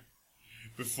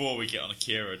 Before we get on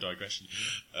Akira digression,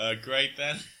 grade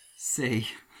then? C.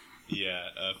 Yeah,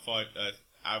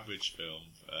 average film,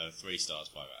 3 stars,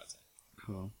 5 out of 10.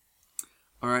 Cool.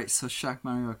 Alright, so Shaq,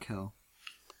 Marry or Kill?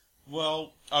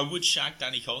 Well, I would shag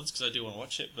Danny Collins because I do want to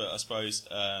watch it, but I suppose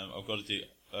I've got to do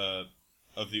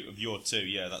of your two.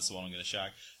 Yeah, that's the one I'm going to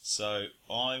shag. So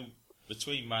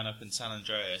between Man Up and San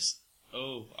Andreas.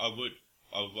 I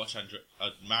would watch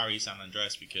I'd marry San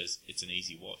Andreas because it's an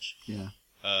easy watch. Yeah.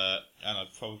 And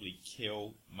I'd probably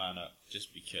kill Man Up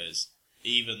just because,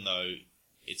 even though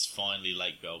it's finally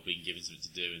Lake Bell being given something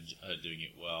to do and her doing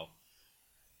it well,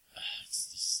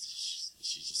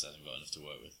 she just hasn't got enough to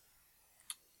work with.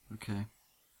 Okay.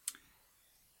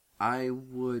 I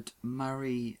would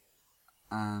marry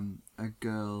A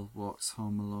Girl Walks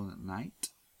Home Alone at Night.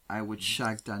 I would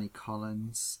shag Danny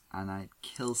Collins, and I'd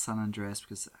kill San Andreas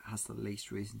because it has the least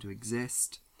reason to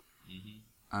exist.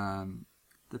 Mm-hmm.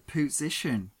 The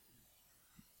Position.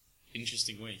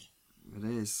 Interesting week. It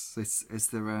is. It's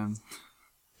the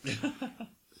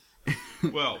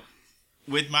Well,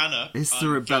 with Man Up, it's the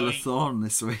Rebella Thorne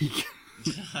this week.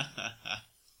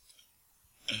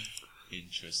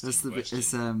 Interesting.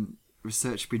 Has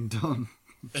research been done?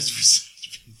 Has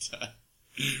research been done?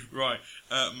 Right.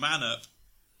 Man Up.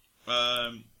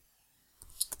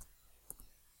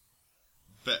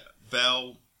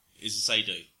 Belle is a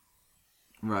say-do.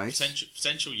 Right.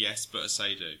 Potential yes, but a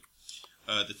say-do.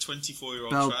 The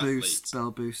 24-year-old Bell triathlete.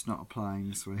 Bell Boost not applying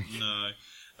this week. No.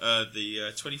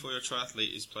 The 24-year-old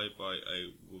triathlete is played by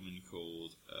a woman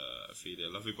called Ophelia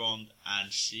Lovibond,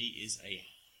 and she is a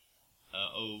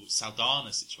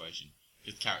Saldana situation.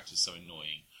 The character is so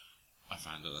annoying. I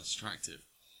found her less attractive.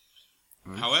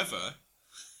 Right. However,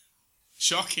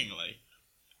 shockingly,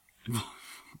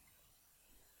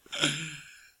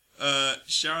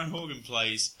 Sharon Horgan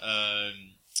plays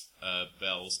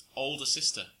Belle's older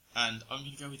sister, and I'm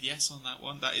going to go with yes on that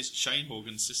one. That is Shane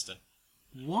Horgan's sister.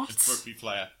 What? A rugby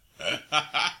player.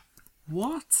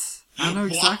 What? I know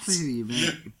exactly who you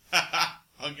mean.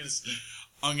 I'm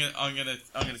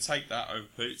gonna take that over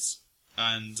Poots,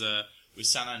 and with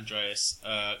San Andreas,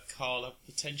 Carla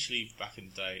potentially back in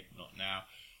the day, not now,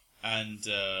 and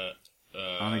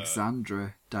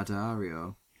Alexandra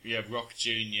Daddario. Yeah, Rock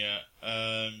Jr.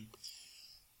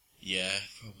 Yeah,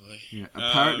 probably. Yeah,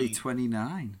 apparently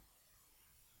 29.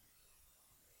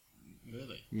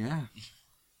 Really? Yeah.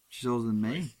 She's older than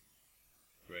me.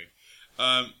 Great.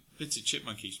 Bit of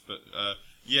chipmunkies, but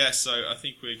yeah, so I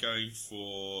think we're going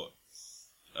for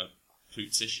a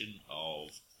position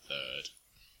of third.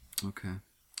 Okay.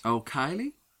 Oh,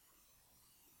 Kylie?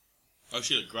 Oh,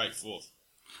 she looked great fourth.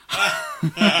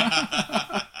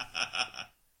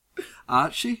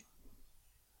 Archie?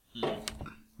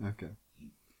 Okay.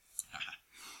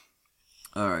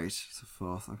 Alright, so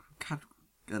fourth.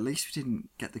 At least we didn't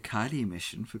get the Kylie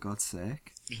emission, for God's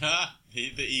sake. The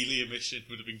Ely emission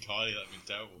would have been Kylie, that would have been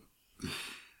terrible.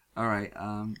 Alright,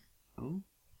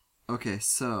 okay,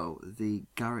 so the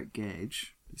Garrett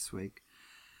Gage this week.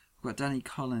 We've got Danny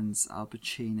Collins, Al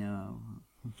Pacino.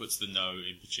 Puts the no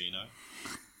in Pacino.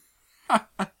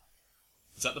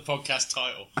 Is that the podcast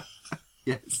title?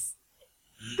 Yes.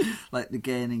 Like the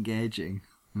gay and engaging.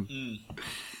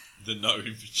 The no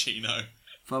in Pacino.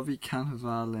 Bobby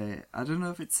Cannavale. I don't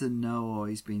know if it's a no or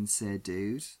he's been say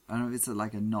dude. I don't know if it's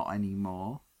like a not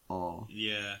anymore or...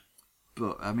 Yeah.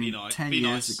 But, I mean, 10 years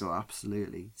nice. ago,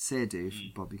 absolutely. Say dude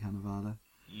for Bobby Cannavale.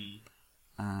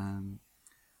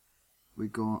 We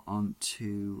go on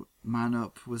to Man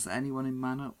Up. Was there anyone in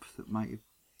Man Up that might have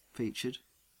featured?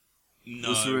 No.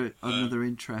 Was there another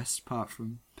interest apart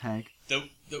from Peg?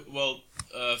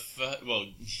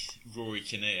 Rory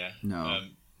Kinnear. No.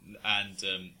 And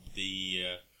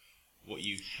what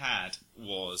you had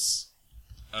was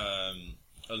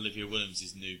Olivia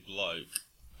Williams' new bloke,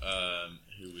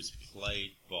 who was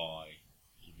played by...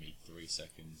 Give me 3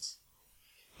 seconds.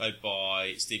 Played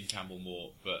by Stephen Campbell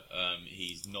Moore, but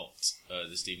he's not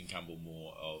the Stephen Campbell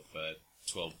Moore of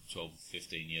 12,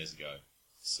 15 years ago.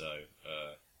 So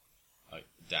I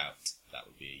doubt that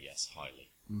would be a yes, highly.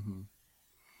 Mm-hmm.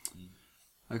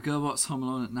 A Girl Walks Home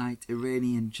Alone at Night,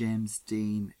 Iranian James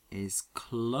Dean is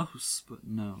close, but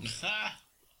no.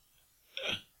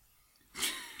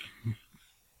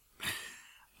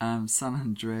 San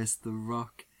Andreas, The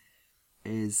Rock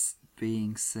is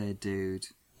being say dude.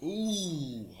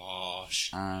 Ooh,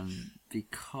 harsh.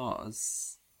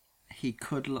 Because he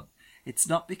could look... It's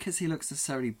not because he looks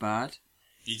necessarily bad.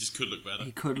 He just could look better.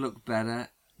 He could look better,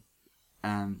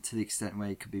 to the extent where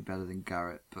he could be better than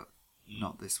Garrett, but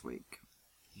not this week.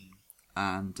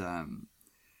 And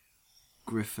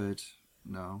Griffith,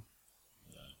 no.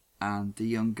 And the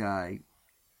young guy,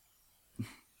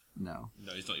 no.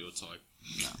 No, he's not your type.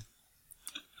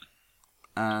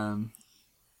 No.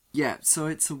 Yeah, so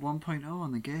it's a 1.0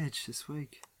 on the gauge this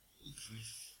week.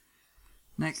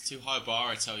 Next, it's too high a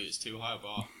bar, I tell you, it's too high a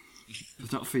bar.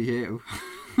 But not for you.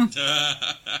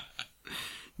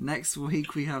 Next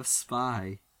week we have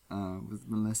Spy with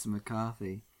Melissa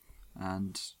McCarthy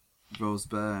and Rose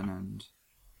Byrne and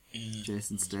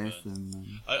Jason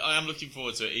Statham. I am looking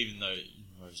forward to it, even though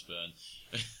Rose Byrne.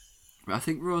 I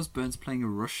think Rose Byrne's playing a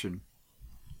Russian.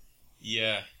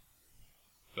 Yeah,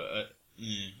 but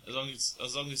as long as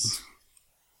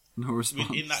no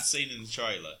response. in that scene in the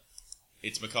trailer,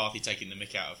 it's McCarthy taking the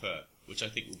mick out of her, which I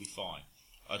think will be fine.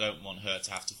 I don't want her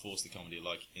to have to force the comedy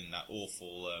like in that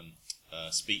awful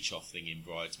speech-off thing in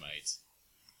Bridesmaids.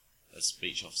 A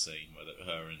speech-off scene where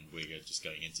her and Wig are just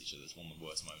going into each other. It's one of the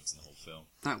worst moments in the whole film.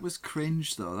 That was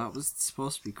cringe, though. That was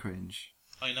supposed to be cringe.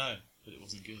 I know, but it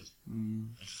wasn't good.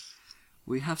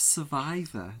 We have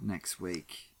Survivor next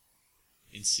week.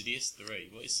 Insidious 3.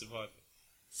 What is Survivor?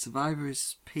 Survivor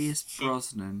is Pierce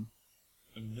Brosnan.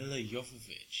 And Mila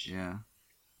Jovovich. Yeah.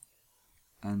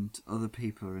 And other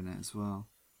people are in it as well.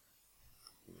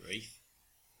 Grief.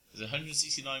 There's a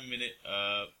 169-minute...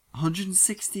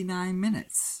 169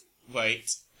 minutes?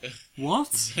 Wait.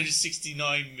 What?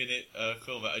 169-minute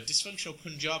film about a dysfunctional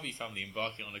Punjabi family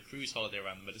embarking on a cruise holiday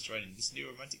around the Mediterranean. This new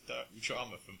romantic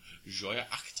drama from Zoya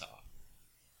Akhtar.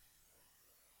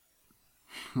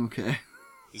 Okay.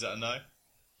 Is that a no?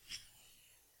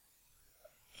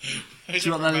 Do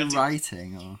you want that in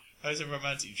writing? Or? How's a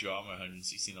romantic drama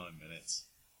 169 minutes?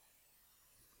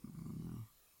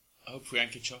 Oh,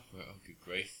 Priyanka Chopra. Oh, good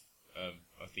grief.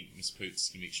 I think Miss Poots is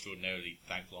going to be extraordinarily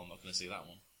thankful I'm not going to see that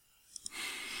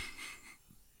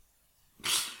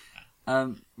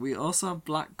one. We also have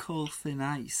Black Coal Thin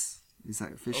Ice. Is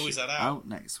that officially is that out?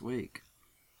 Next week?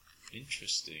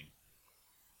 Interesting.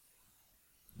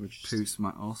 Which Poots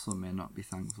may not be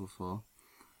thankful for.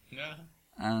 Yeah.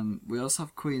 We also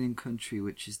have Queen and Country,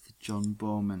 which is the John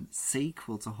Bowman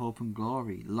sequel to Hope and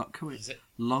Glory.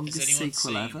 Longest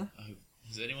sequel ever.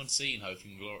 Has anyone seen Hope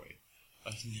and Glory?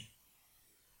 I've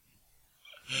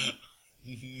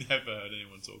never heard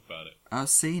anyone talk about it. I've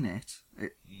seen it.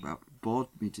 It bored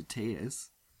me to tears.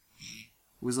 It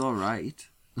was alright.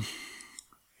 I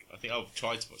think I've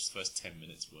tried to watch the first 10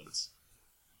 minutes once.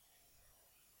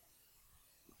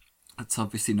 That's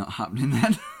obviously not happening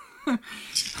then.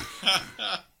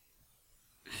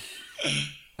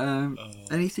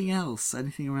 Anything else?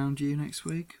 Anything around you next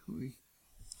week?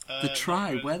 The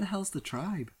Tribe. Really. Where the hell's The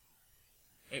Tribe?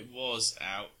 It was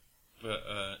out, but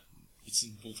it's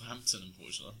in Wolverhampton,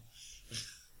 unfortunately.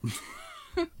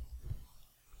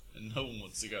 And no one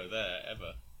wants to go there,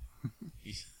 ever.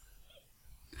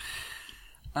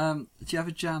 Do you have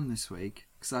a jam this week?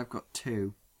 Because I've got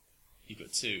 2. You've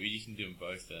got 2. You can do them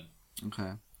both then.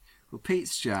 Okay. Well,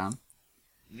 Pete's jam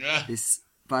is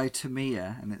by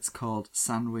Tamiya, and it's called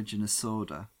Sandwich and a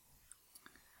Soda.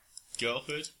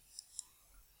 Girlhood?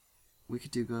 We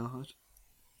could do Girlhood.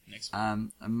 Next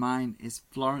one. And mine is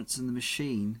Florence and the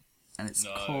Machine, and it's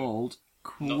called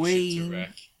Queen. Not Ship to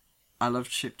Wreck. I love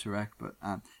Ship to Wreck, but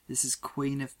this is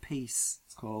Queen of Peace.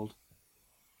 It's called.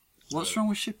 What's wrong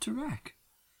with Ship to Wreck?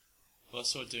 Well, I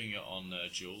saw her doing it on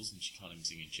Jules, and she can't even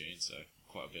sing in tune, so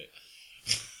quite a bit.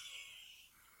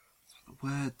 The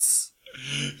words.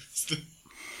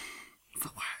 The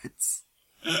words.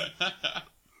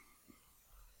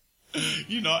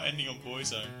 You're not ending on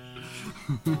Boyzone.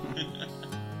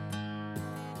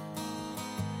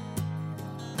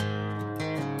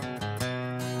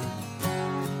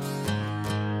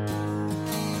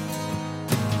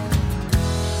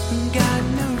 Got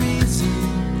no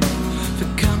reason for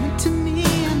coming to me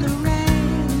in the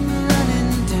rain,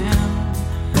 running down.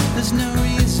 There's no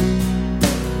reason.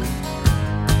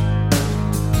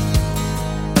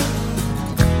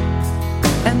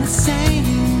 And the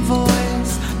same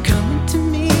voice coming to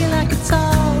me like it's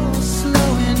all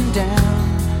slowing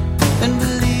down. And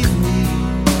believe me,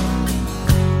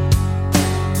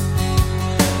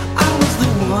 I was the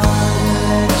one to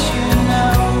let you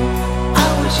know I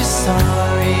was just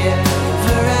sorry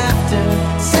ever after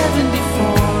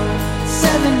 74,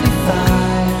 75.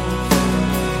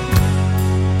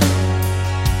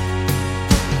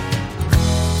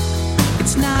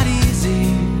 It's not easy,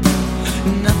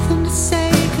 nothing to say.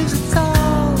 It's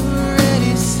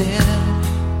already said,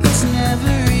 it's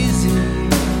never easy.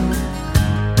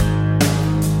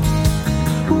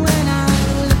 When I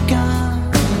look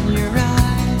on your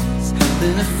eyes,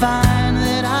 then I finally